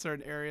for me in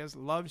certain areas.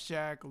 Love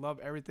Shaq, love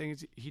everything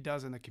he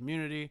does in the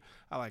community.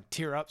 I like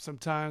tear up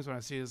sometimes when I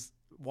see his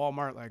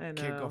Walmart like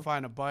kid go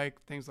find a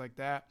bike, things like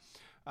that.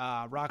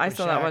 Rock I with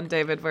saw that Shaq. one,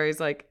 David, where he's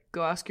like,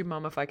 go ask your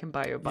mom if I can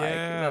buy you a bike. Is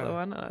that the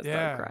one? And I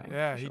started crying.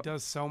 Yeah, for he sure.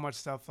 does so much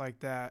stuff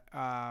like that.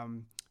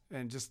 And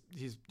just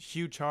he's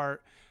huge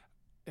heart,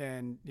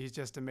 and he's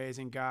just an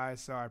amazing guy.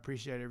 So I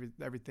appreciate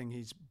everything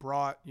he's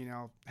brought,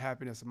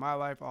 happiness in my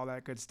life, all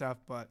that good stuff.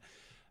 But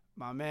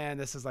my man,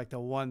 this is like the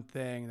one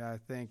thing that I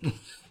think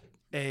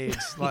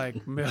aged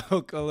like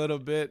milk a little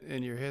bit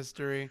in your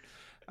history.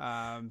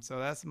 So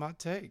that's my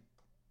take.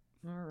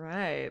 All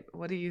right.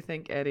 What do you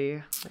think,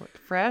 Eddie?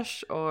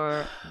 Fresh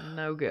or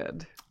no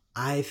good?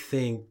 I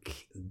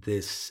think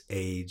this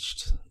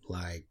aged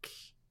like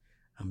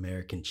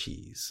American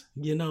cheese.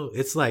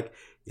 It's like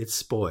it's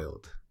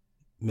spoiled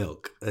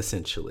milk,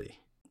 essentially.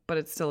 But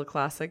it's still a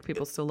classic.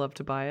 People still love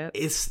to buy it.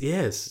 It's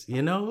still.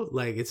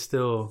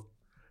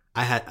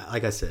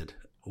 Like I said,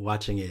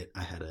 watching it,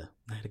 I had a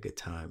good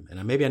time,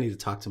 and maybe I need to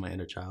talk to my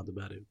inner child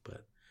about it,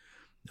 but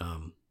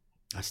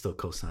I still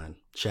co-sign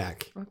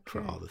Shaq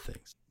for all the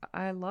things.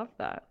 I love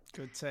that.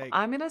 Good take.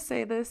 I'm going to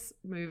say this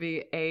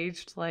movie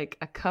aged like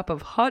a cup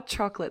of hot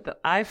chocolate that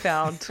I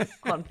found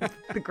on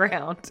the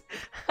ground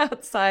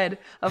outside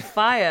a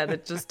fire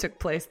that just took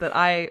place that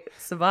I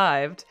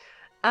survived.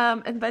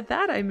 And by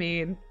that, I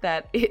mean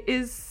that it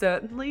is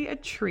certainly a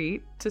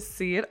treat to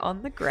see it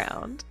on the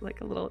ground.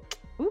 Like a little,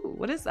 ooh,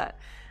 what is that?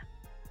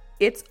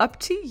 It's up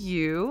to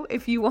you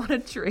if you want to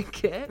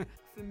drink it.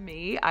 For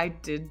me, I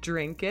did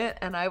drink it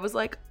and I was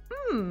like,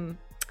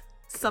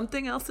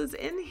 something else is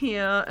in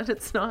here and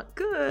it's not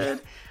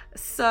good.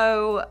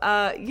 So,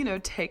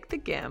 take the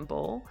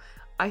gamble.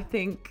 I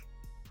think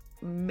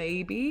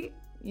maybe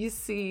you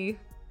see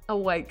a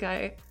white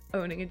guy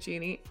owning a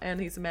genie and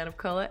he's a man of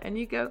color and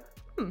you go,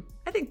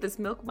 I think this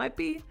milk might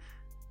be a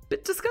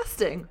bit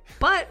disgusting.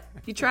 But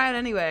you try it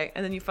anyway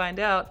and then you find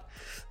out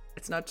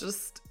it's not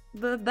just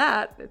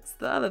it's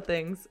the other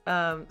things.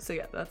 So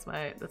yeah, that's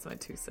my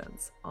 2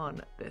 cents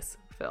on this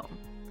film.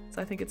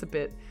 So I think it's a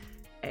bit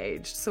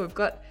aged. So we've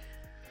got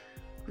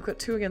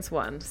 2 against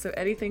 1. So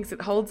Eddie thinks it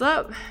holds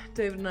up.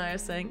 David and I are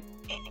saying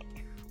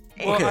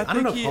Well, Okay, I I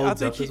don't know think if he,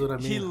 holds I up think is what I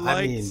he mean.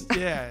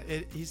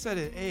 liked, he said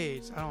it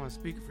aged. I don't want to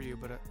speak for you,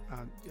 but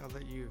I'll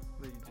let you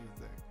do the thing.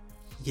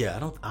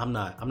 Yeah, I'm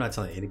not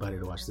telling anybody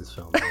to watch this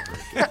film over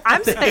again.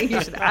 I'm saying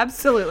you should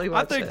absolutely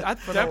watch it. I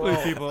for the definitely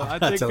role. people. I I'm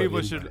not think telling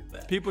people should. anybody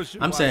that. People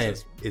should. I'm watch saying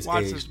this, it's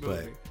watch this aged,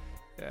 movie.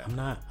 but Yeah.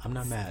 I'm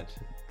not mad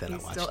that I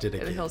watched it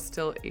again. He'll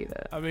still eat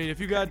it. I mean, if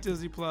you got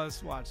Disney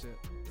Plus, watch it.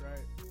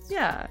 Right?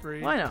 Yeah,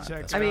 Free. why not?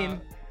 Check it I mean,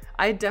 out.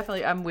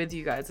 I'm with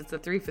you guys. It's a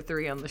 3 for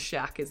 3 on the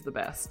Shaq is the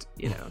best.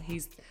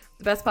 He's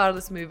the best part of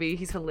this movie.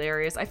 He's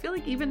hilarious. I feel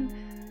like even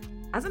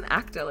as an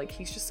actor, like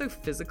he's just so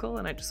physical,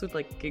 and I just would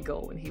like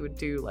giggle when he would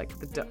do like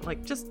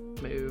like just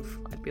move.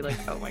 I'd be like,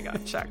 oh my god,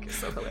 Shaq is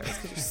so hilarious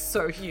because you're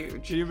so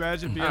huge. Can you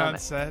imagine being on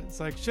set? It's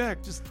like,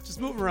 Shaq, just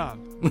move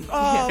around.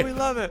 Oh, we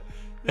love it.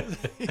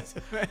 He's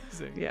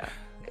amazing. Yeah.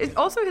 It,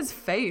 also his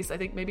face, I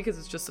think maybe because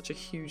it's just such a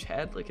huge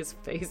head, like his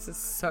face is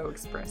so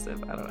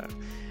expressive. I don't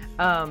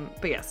know.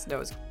 But yes, no, it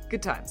was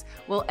good times.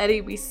 Well,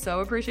 Eddie, we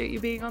so appreciate you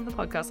being on the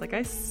podcast. Like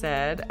I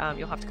said,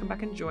 you'll have to come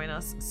back and join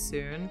us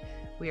soon.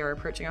 We are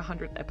approaching our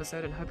 100th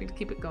episode and hoping to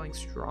keep it going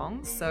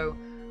strong. So,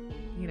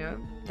 you know,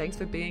 thanks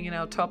for being in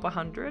our top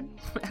 100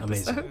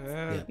 episodes.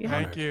 Amazing. Yeah,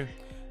 thank you.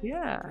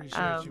 Yeah.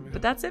 Appreciate you, man.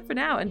 But that's it for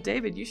now. And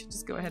David, you should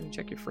just go ahead and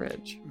check your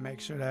fridge.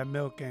 Make sure that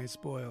milk ain't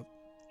spoiled.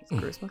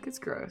 Gross milk is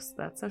gross.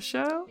 That's our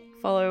show.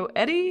 Follow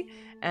Eddie,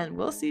 and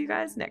we'll see you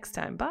guys next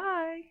time. Bye.